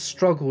Cam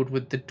struggled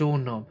with the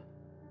doorknob,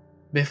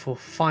 before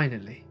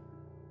finally,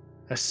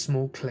 a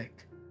small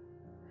click.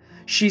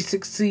 She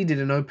succeeded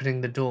in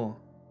opening the door,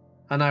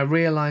 and I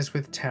realized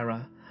with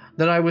terror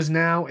that I was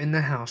now in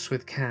the house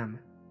with Cam,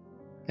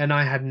 and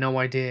I had no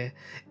idea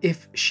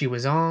if she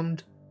was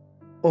armed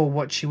or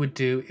what she would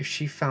do if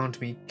she found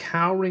me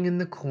cowering in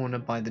the corner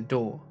by the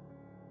door,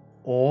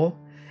 or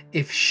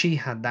if she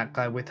had that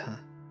guy with her.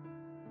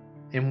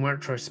 In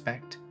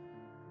retrospect,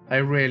 I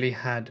really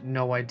had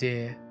no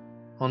idea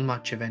on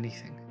much of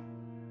anything.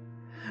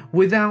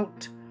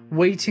 Without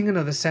waiting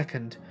another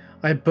second,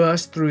 I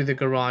burst through the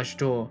garage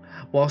door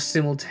while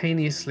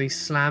simultaneously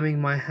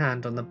slamming my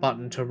hand on the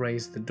button to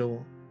raise the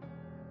door.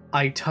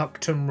 I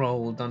tucked and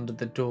rolled under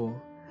the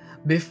door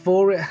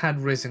before it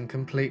had risen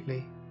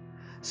completely,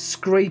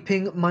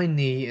 scraping my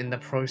knee in the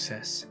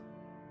process,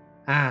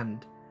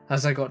 and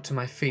as I got to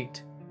my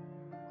feet,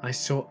 I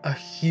saw a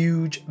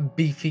huge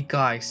beefy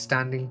guy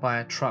standing by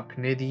a truck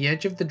near the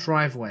edge of the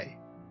driveway,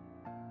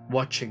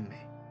 watching me.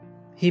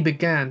 He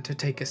began to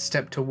take a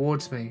step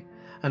towards me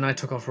and I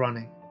took off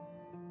running.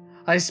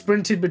 I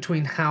sprinted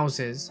between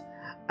houses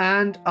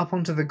and up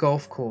onto the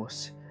golf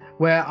course,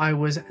 where I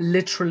was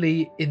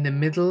literally in the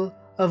middle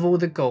of all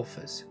the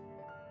golfers.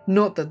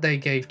 Not that they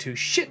gave two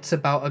shits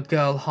about a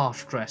girl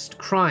half-dressed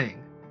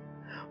crying.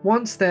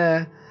 Once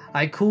there,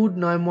 I called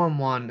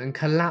 911 and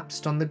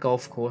collapsed on the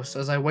golf course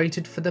as I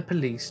waited for the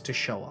police to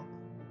show up.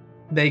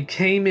 They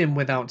came in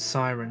without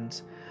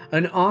sirens,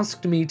 and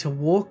asked me to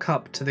walk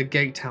up to the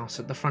gatehouse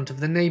at the front of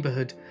the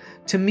neighbourhood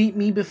to meet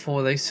me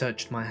before they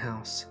searched my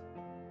house.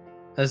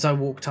 As I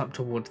walked up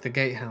towards the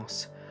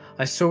gatehouse,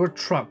 I saw a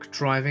truck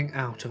driving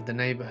out of the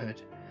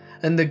neighbourhood,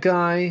 and the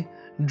guy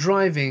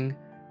driving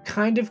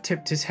kind of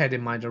tipped his head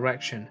in my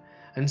direction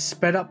and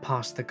sped up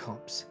past the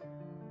cops.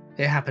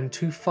 It happened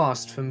too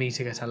fast for me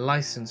to get a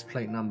license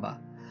plate number,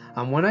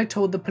 and when I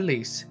told the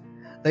police,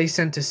 they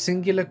sent a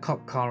singular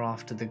cop car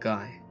after the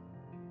guy.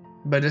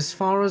 But as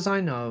far as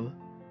I know,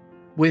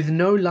 with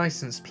no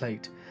license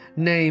plate,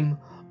 name,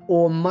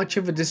 or much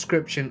of a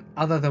description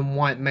other than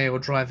white male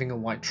driving a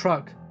white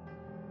truck,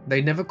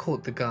 they never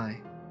caught the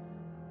guy.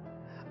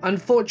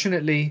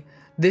 Unfortunately,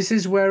 this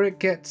is where it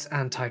gets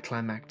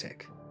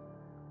anticlimactic.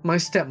 My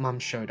stepmom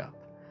showed up,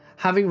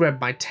 having read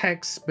my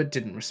texts but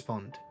didn't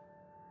respond.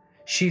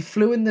 She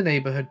flew in the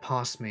neighbourhood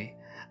past me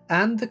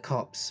and the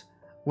cops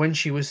when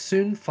she was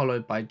soon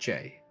followed by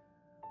Jay.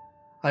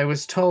 I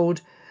was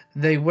told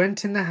they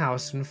went in the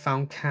house and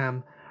found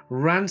Cam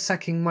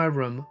ransacking my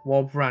room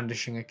while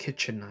brandishing a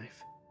kitchen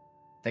knife.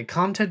 They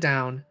calmed her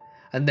down,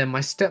 and then my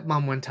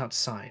stepmom went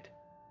outside.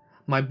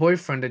 My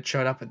boyfriend had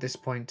showed up at this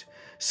point,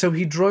 so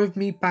he drove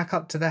me back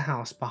up to the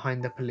house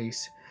behind the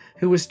police,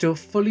 who were still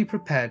fully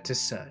prepared to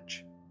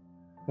search.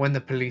 When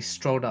the police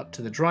strolled up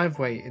to the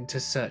driveway and to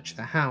search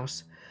the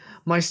house,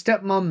 my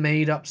stepmom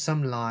made up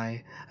some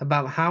lie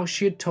about how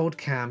she had told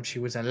Cam she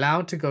was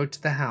allowed to go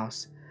to the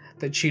house,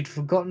 that she'd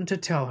forgotten to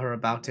tell her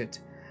about it,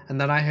 and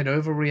that I had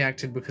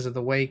overreacted because of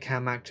the way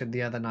Cam acted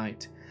the other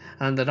night,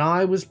 and that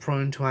I was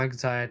prone to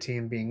anxiety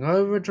and being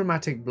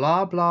overdramatic,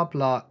 blah blah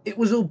blah. It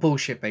was all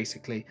bullshit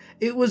basically.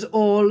 It was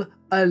all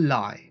a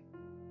lie.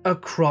 A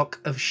crock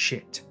of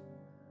shit.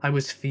 I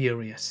was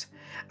furious,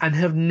 and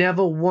have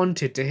never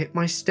wanted to hit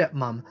my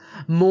stepmom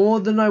more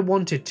than I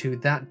wanted to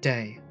that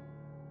day.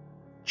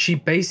 She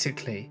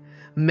basically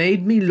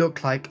made me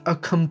look like a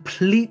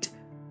complete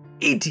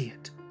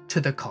idiot to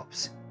the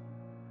cops.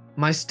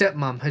 My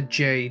stepmom had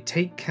Jay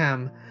take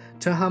Cam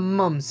to her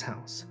mum's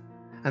house,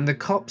 and the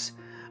cops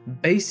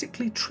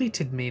basically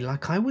treated me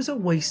like I was a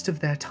waste of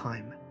their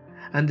time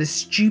and the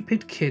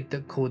stupid kid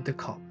that called the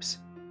cops.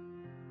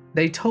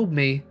 They told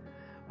me,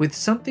 with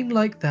something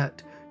like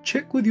that,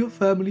 check with your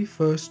family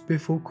first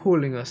before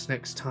calling us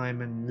next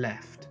time, and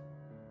left.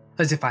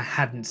 As if I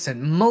hadn't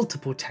sent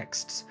multiple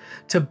texts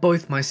to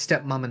both my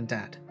stepmom and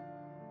dad.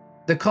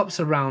 The cops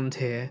around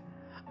here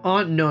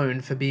aren't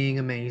known for being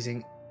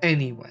amazing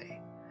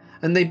anyway,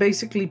 and they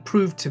basically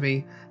proved to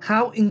me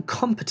how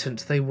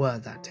incompetent they were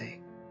that day.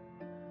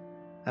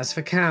 As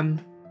for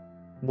Cam,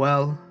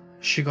 well,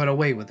 she got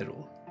away with it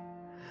all.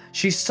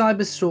 She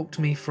cyberstalked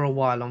me for a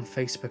while on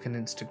Facebook and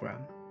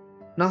Instagram.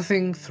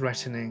 Nothing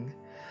threatening,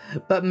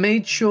 but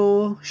made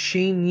sure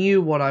she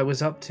knew what I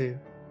was up to,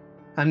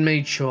 and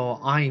made sure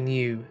I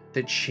knew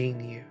that she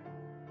knew.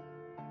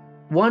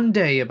 One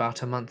day,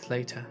 about a month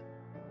later,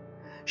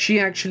 she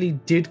actually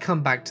did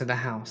come back to the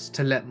house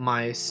to let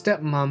my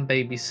stepmom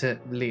babysit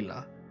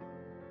Leela,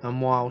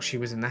 and while she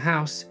was in the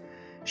house,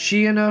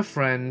 she and her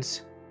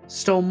friends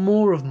stole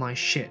more of my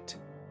shit,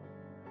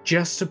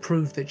 just to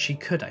prove that she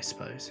could, I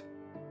suppose.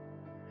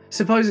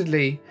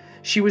 Supposedly,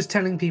 she was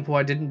telling people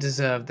I didn't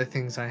deserve the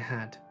things I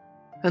had,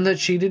 and that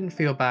she didn't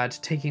feel bad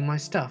taking my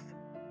stuff,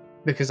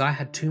 because I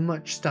had too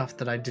much stuff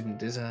that I didn't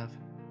deserve.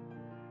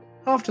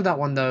 After that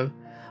one though,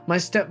 my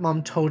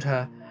stepmom told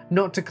her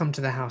not to come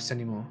to the house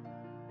anymore,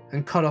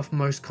 and cut off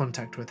most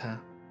contact with her.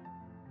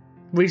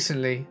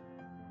 Recently,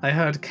 I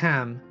heard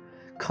Cam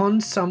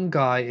conned some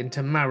guy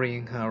into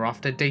marrying her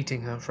after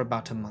dating her for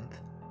about a month,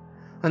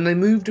 and they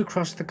moved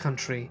across the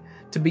country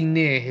to be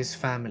near his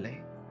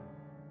family.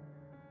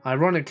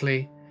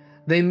 Ironically,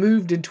 they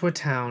moved into a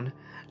town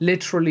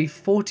literally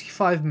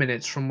 45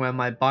 minutes from where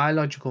my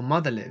biological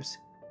mother lives,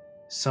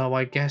 so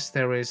I guess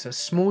there is a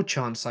small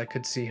chance I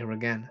could see her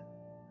again.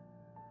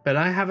 But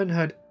I haven't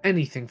heard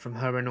anything from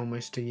her in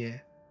almost a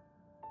year.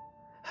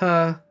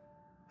 Her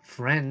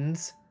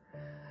friends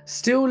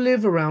still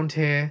live around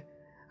here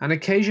and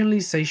occasionally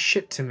say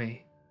shit to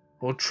me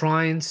or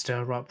try and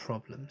stir up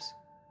problems.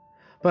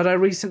 But I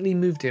recently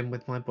moved in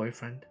with my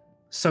boyfriend,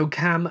 so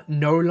Cam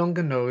no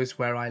longer knows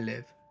where I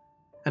live,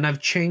 and I've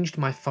changed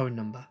my phone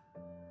number.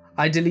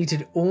 I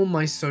deleted all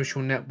my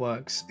social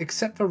networks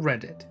except for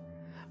Reddit,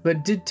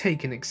 but did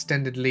take an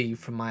extended leave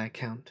from my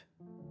account.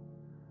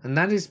 And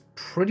that is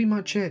pretty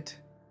much it.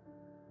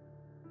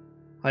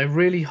 I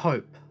really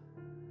hope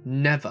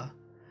never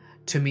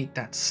to meet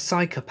that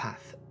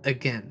psychopath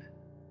again.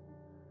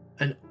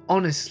 And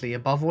honestly,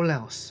 above all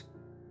else,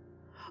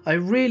 I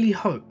really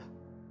hope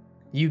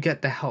you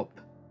get the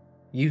help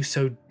you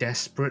so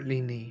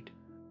desperately need.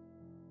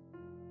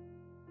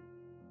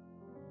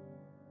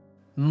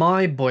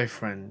 My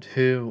boyfriend,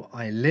 who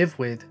I live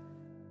with,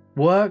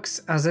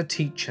 works as a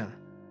teacher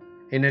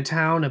in a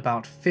town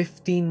about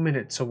 15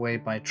 minutes away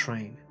by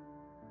train.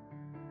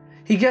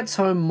 He gets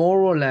home more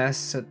or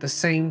less at the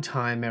same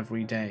time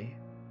every day,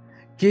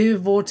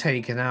 give or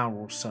take an hour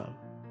or so.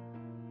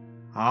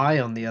 I,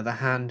 on the other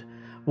hand,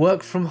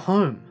 work from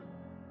home.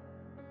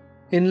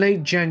 In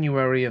late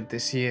January of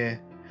this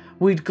year,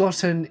 We'd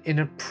gotten in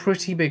a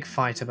pretty big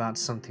fight about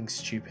something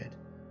stupid.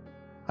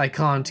 I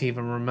can't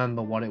even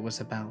remember what it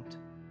was about.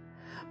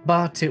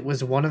 But it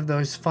was one of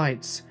those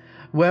fights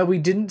where we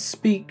didn't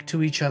speak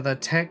to each other,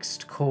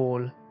 text,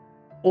 call,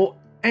 or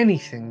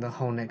anything the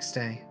whole next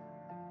day.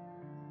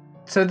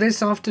 So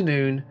this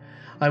afternoon,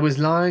 I was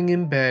lying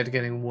in bed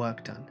getting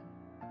work done.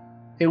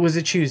 It was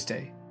a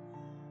Tuesday,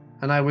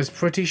 and I was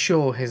pretty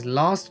sure his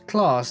last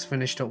class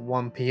finished at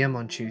 1 PM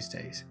on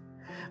Tuesdays,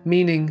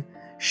 meaning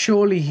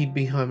surely he'd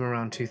be home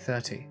around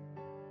 2:30.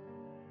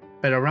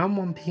 But around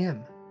 1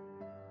 PM,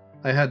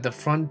 I heard the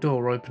front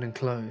door open and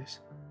close.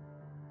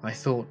 I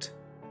thought,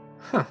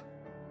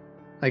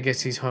 I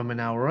guess he's home an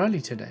hour early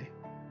today.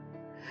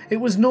 It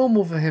was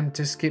normal for him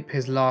to skip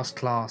his last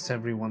class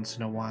every once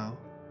in a while,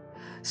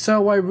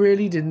 so I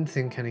really didn't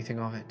think anything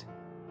of it.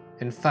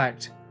 In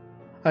fact,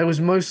 I was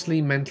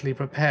mostly mentally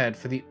prepared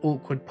for the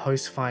awkward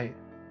post-fight,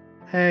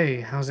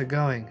 "Hey, how's it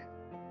going?"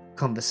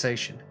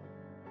 conversation.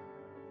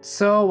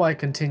 So I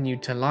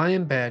continued to lie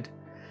in bed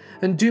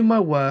and do my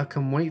work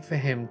and wait for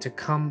him to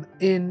come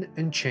in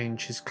and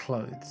change his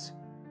clothes.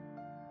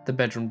 The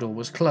bedroom door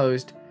was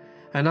closed,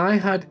 and I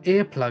had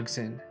earplugs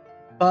in,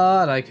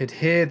 but I could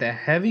hear the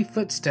heavy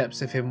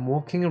footsteps of him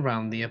walking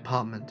around the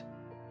apartment,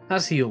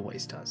 as he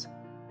always does.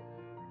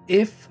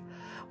 If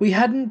we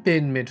hadn't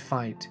been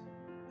mid-fight,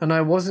 and I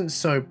wasn't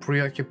so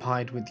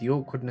preoccupied with the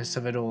awkwardness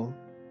of it all,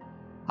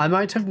 I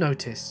might have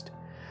noticed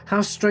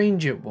how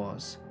strange it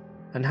was,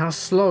 and how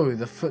slow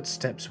the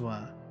footsteps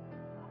were,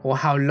 or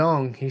how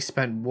long he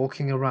spent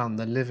walking around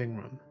the living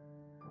room.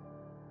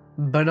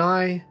 But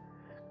I,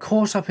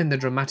 caught up in the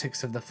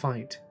dramatics of the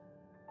fight,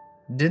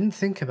 didn't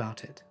think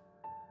about it.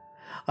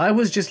 I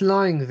was just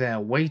lying there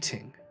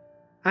waiting,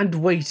 and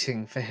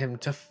waiting for him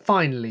to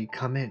finally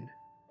come in.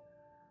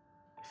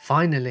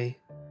 Finally,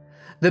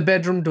 the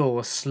bedroom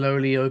door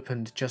slowly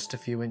opened just a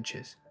few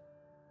inches.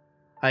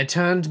 I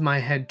turned my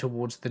head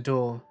towards the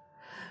door,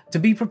 to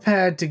be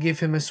prepared to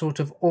give him a sort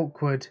of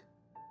awkward,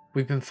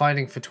 "We've been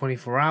fighting for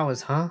 24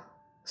 hours, huh?"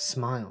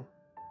 smile.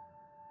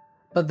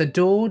 But the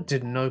door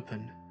didn't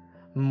open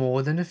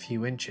more than a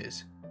few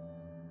inches.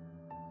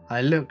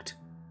 I looked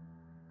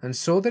and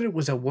saw that it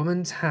was a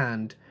woman's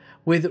hand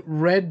with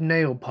red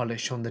nail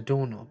polish on the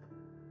doorknob.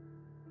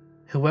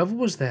 Whoever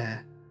was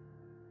there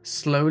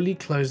slowly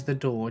closed the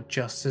door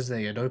just as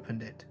they had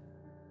opened it,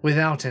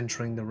 without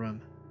entering the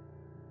room.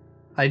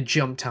 I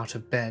jumped out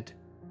of bed,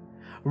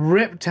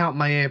 ripped out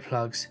my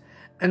earplugs,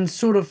 and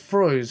sort of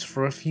froze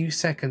for a few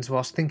seconds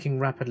whilst thinking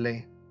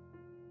rapidly.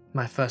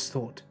 My first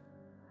thought,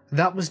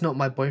 that was not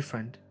my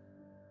boyfriend.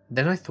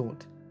 Then I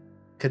thought,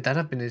 could that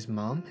have been his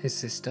mom, his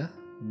sister,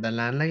 the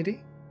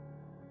landlady?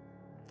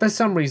 For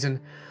some reason,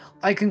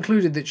 I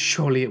concluded that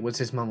surely it was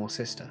his mum or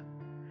sister.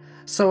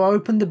 So I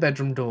opened the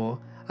bedroom door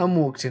and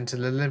walked into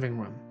the living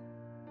room.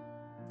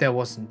 There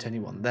wasn't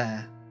anyone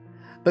there,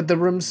 but the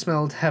room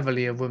smelled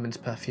heavily of women's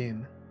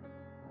perfume.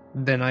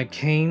 Then I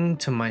came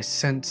to my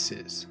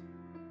senses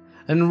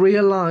and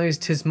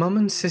realized his mum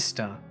and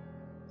sister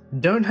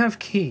don't have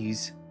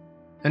keys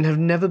and have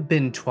never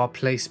been to our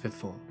place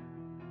before.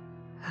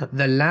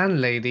 The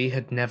landlady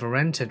had never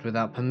entered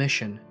without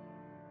permission.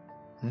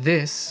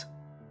 This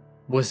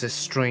was a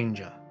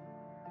stranger.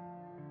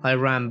 I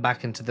ran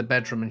back into the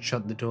bedroom and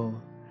shut the door,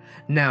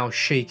 now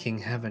shaking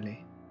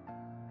heavily.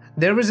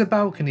 There is a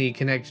balcony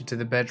connected to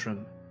the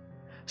bedroom,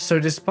 so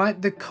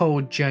despite the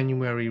cold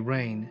January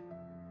rain,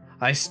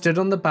 I stood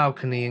on the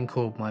balcony and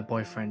called my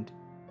boyfriend.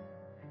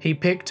 He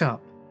picked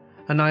up,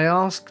 and I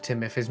asked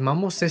him if his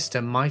mum or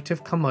sister might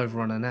have come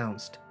over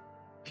unannounced.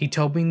 He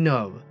told me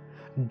no,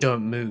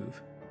 don't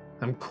move,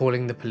 I'm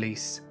calling the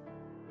police.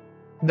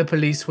 The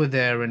police were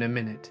there in a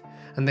minute,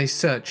 and they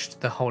searched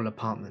the whole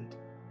apartment.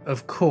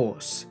 Of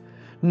course,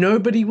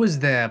 nobody was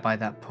there by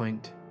that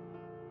point.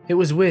 It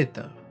was weird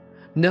though.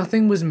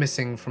 Nothing was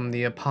missing from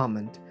the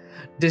apartment,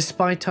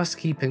 despite us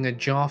keeping a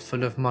jar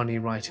full of money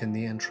right in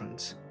the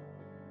entrance.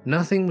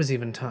 Nothing was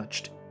even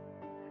touched.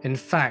 In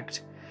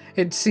fact,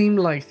 it seemed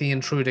like the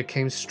intruder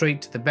came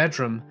straight to the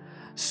bedroom,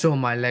 saw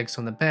my legs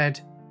on the bed,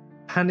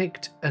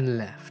 panicked and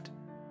left.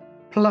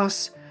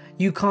 Plus,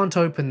 you can't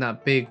open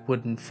that big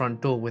wooden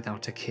front door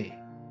without a key.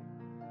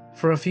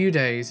 For a few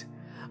days,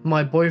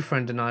 my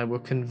boyfriend and I were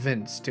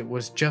convinced it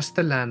was just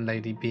the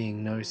landlady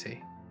being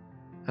nosy,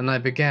 and I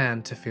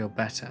began to feel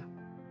better.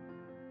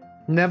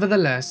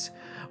 Nevertheless,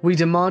 we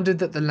demanded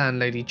that the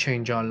landlady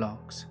change our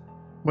locks.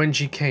 When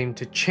she came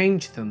to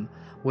change them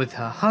with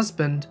her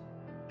husband,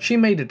 she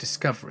made a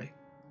discovery.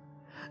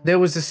 There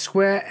was a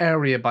square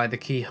area by the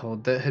keyhole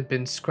that had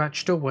been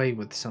scratched away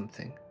with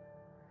something.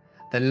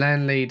 The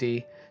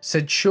landlady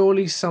said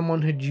surely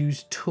someone had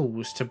used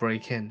tools to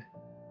break in.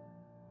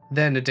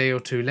 Then a day or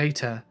two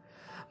later,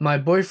 my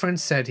boyfriend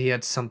said he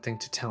had something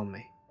to tell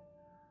me,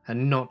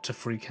 and not to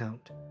freak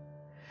out.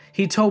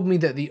 He told me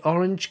that the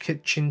orange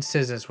kitchen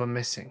scissors were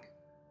missing.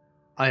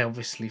 I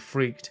obviously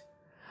freaked.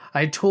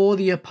 I tore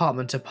the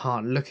apartment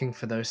apart looking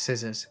for those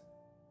scissors.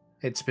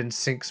 It's been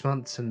 6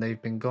 months and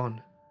they've been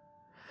gone.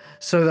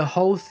 So the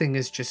whole thing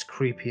is just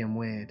creepy and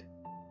weird.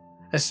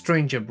 A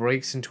stranger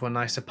breaks into a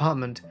nice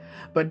apartment,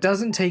 but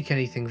doesn't take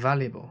anything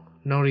valuable,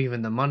 not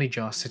even the money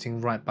jar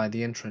sitting right by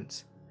the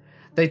entrance.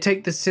 They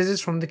take the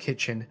scissors from the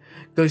kitchen,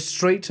 go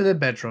straight to the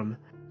bedroom,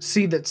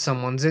 see that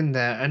someone's in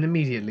there, and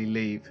immediately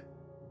leave.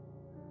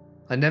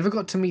 I never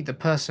got to meet the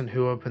person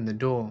who opened the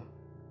door,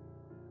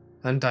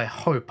 and I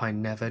hope I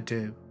never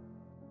do.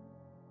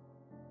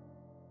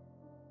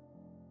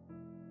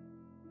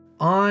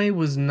 I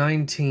was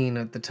 19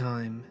 at the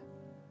time,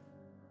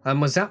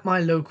 and was at my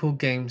local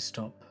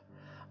GameStop,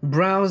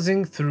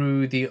 browsing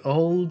through the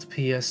old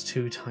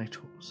PS2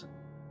 titles,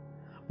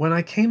 when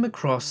I came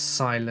across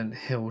Silent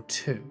Hill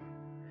 2,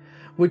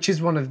 which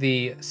is one of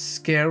the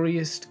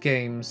scariest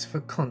games for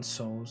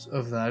consoles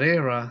of that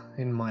era,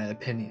 in my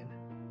opinion.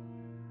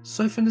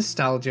 So for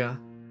nostalgia,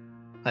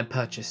 I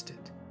purchased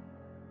it.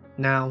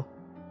 Now,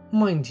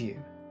 mind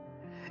you,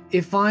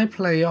 if I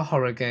play a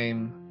horror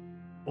game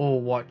or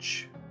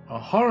watch a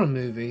horror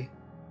movie,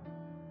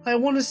 I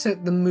want to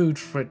set the mood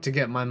for it to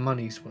get my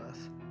money's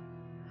worth.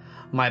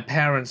 My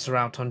parents are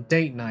out on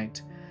date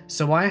night,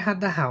 so I had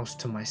the house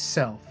to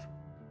myself.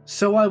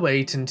 So I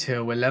wait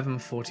until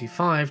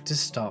 11:45 to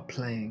start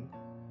playing.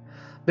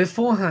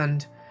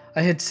 Beforehand,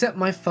 I had set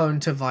my phone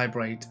to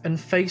vibrate and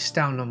face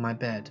down on my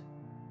bed,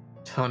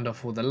 turned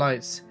off all the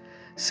lights,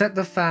 set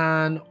the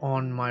fan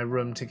on my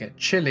room to get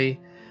chilly,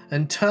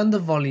 and turned the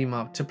volume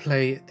up to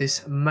play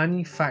this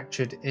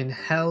manufactured in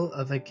hell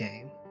of a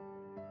game.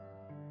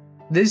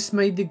 This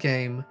made the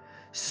game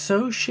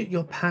so shit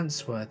your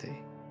pants worthy,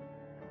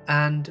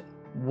 and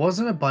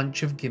wasn't a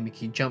bunch of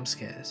gimmicky jump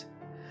scares,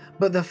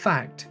 but the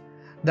fact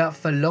that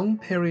for long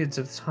periods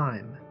of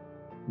time,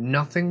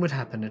 nothing would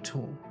happen at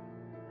all.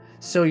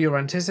 So your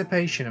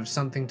anticipation of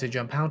something to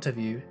jump out of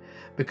you,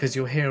 because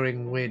you're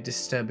hearing weird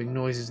disturbing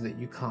noises that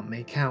you can't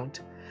make out,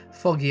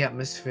 foggy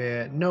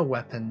atmosphere, no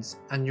weapons,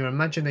 and your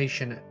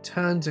imagination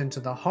turns into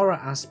the horror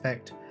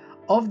aspect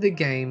of the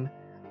game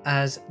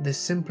as the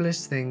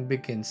simplest thing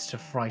begins to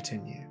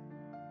frighten you.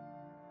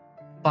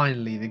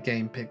 Finally, the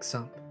game picks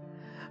up,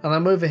 and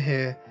I'm over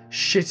here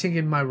shitting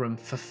in my room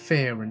for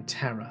fear and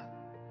terror.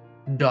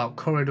 Dark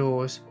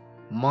corridors,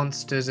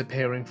 monsters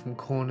appearing from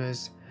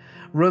corners,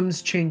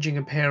 rooms changing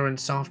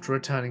appearance after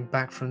returning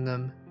back from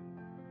them,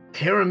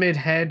 Pyramid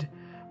Head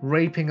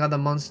raping other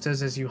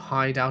monsters as you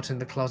hide out in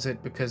the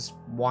closet because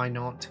why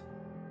not?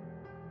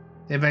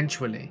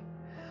 Eventually,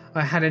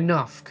 I had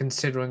enough,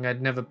 considering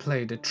I'd never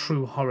played a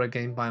true horror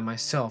game by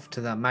myself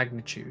to that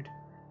magnitude,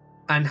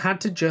 and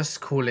had to just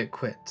call it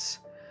quits,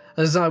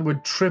 as I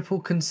would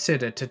triple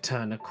consider to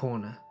turn a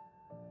corner.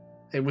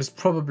 It was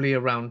probably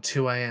around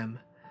 2 AM,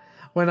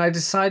 when I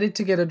decided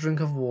to get a drink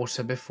of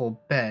water before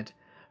bed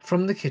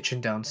from the kitchen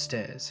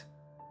downstairs.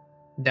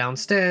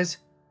 Downstairs,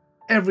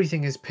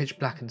 everything is pitch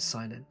black and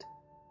silent.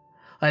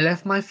 I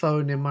left my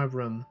phone in my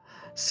room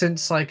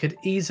since I could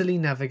easily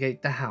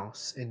navigate the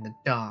house in the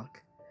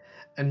dark,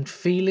 and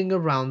feeling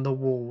around the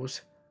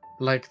walls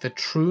like the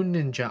true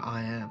ninja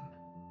I am.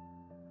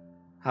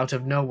 Out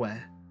of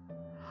nowhere,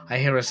 I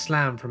hear a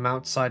slam from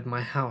outside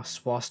my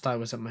house whilst I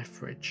was at my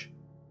fridge.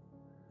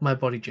 My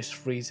body just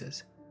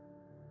freezes.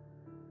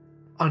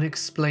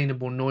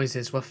 Unexplainable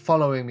noises were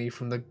following me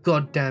from the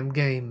goddamn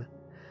game,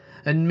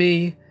 and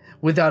me,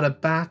 without a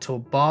bat or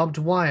barbed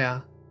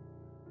wire.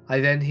 I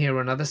then hear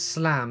another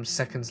slam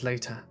seconds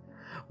later,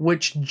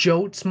 which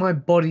jolts my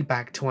body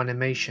back to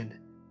animation,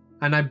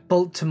 and I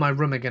bolt to my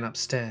room again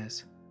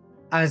upstairs.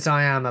 As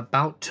I am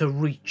about to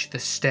reach the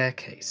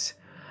staircase,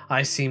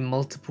 I see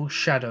multiple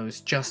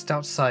shadows just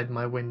outside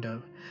my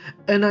window,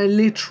 and I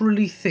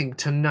literally think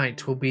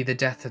tonight will be the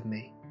death of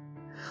me.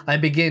 I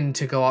begin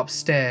to go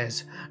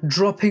upstairs,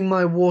 dropping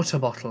my water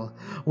bottle,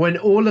 when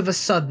all of a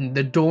sudden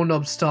the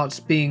doorknob starts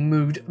being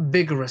moved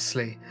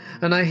vigorously,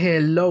 and I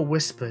hear low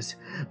whispers,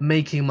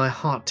 making my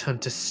heart turn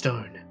to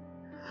stone.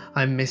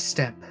 I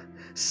misstep,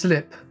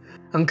 slip,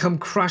 and come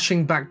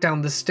crashing back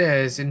down the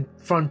stairs in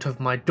front of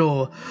my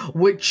door,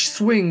 which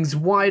swings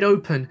wide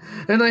open,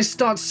 and I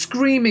start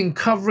screaming,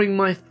 covering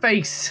my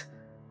face.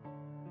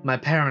 My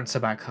parents are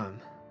back home.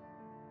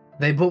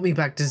 They brought me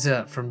back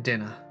dessert from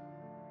dinner,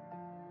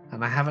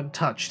 and I haven't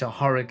touched a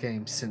horror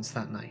game since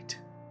that night.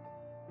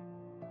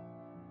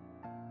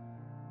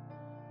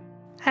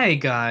 Hey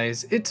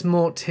guys, it's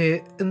Mort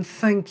here, and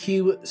thank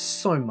you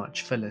so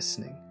much for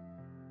listening.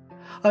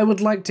 I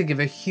would like to give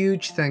a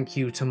huge thank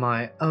you to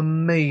my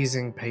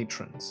amazing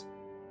patrons.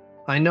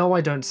 I know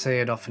I don't say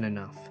it often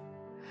enough,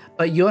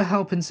 but your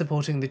help in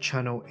supporting the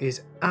channel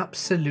is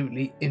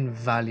absolutely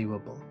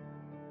invaluable.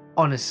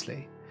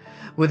 Honestly,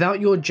 without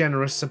your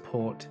generous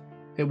support,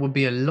 it would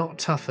be a lot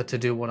tougher to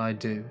do what I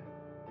do.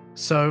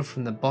 So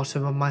from the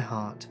bottom of my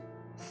heart,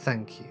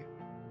 thank you.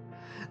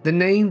 The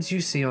names you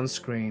see on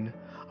screen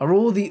are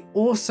all the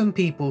awesome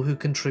people who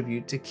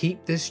contribute to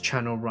keep this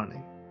channel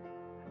running.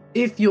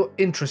 If you're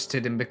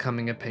interested in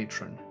becoming a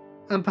patron,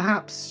 and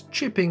perhaps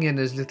chipping in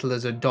as little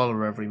as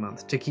 $1 every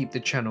month to keep the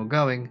channel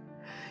going,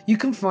 you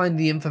can find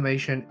the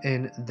information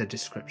in the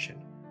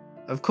description.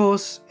 Of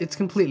course, it's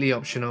completely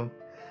optional,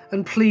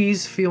 and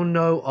please feel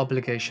no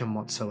obligation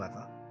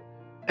whatsoever.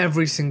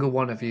 every single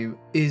one of you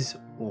is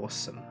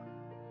awesome.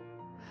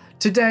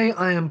 Today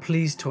I am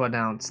pleased to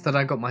announce that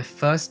I got my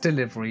first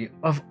delivery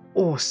of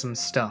awesome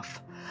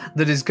stuff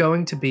that is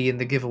going to be in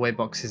the giveaway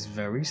boxes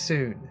very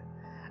soon.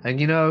 And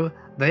you know,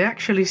 they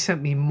actually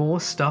sent me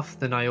more stuff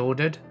than I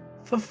ordered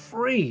for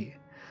free.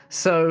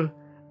 So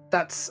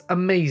that's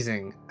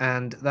amazing,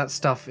 and that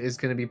stuff is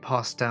going to be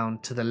passed down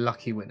to the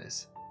lucky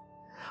winners.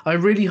 I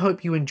really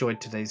hope you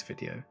enjoyed today's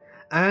video,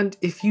 and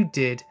if you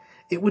did,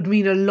 it would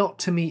mean a lot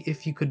to me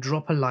if you could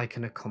drop a like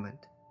and a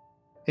comment.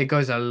 It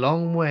goes a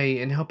long way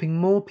in helping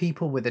more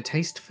people with a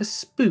taste for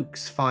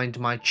spooks find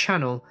my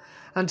channel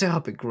and to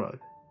help it grow.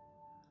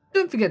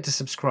 Don't forget to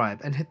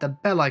subscribe and hit the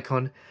bell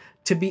icon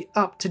to be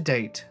up to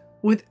date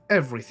with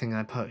everything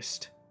I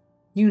post.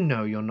 You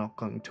know you're not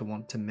going to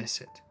want to miss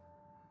it.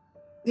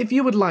 If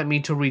you would like me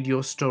to read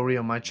your story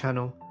on my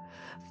channel,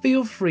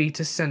 feel free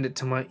to send it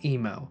to my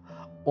email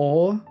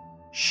or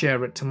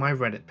share it to my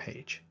Reddit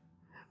page,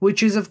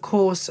 which is of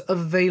course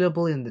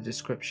available in the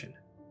description.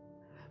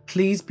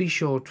 Please be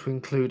sure to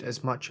include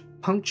as much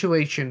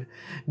punctuation,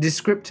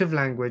 descriptive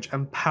language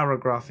and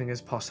paragraphing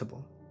as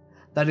possible.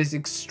 That is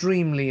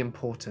extremely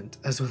important,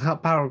 as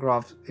without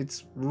paragraphs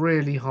it's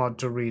really hard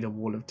to read a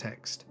wall of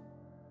text.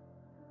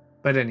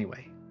 But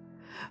anyway,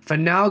 for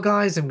now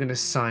guys, I'm going to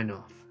sign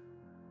off.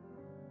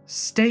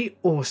 Stay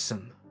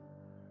awesome,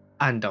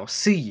 and I'll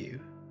see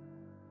you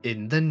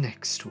in the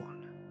next one.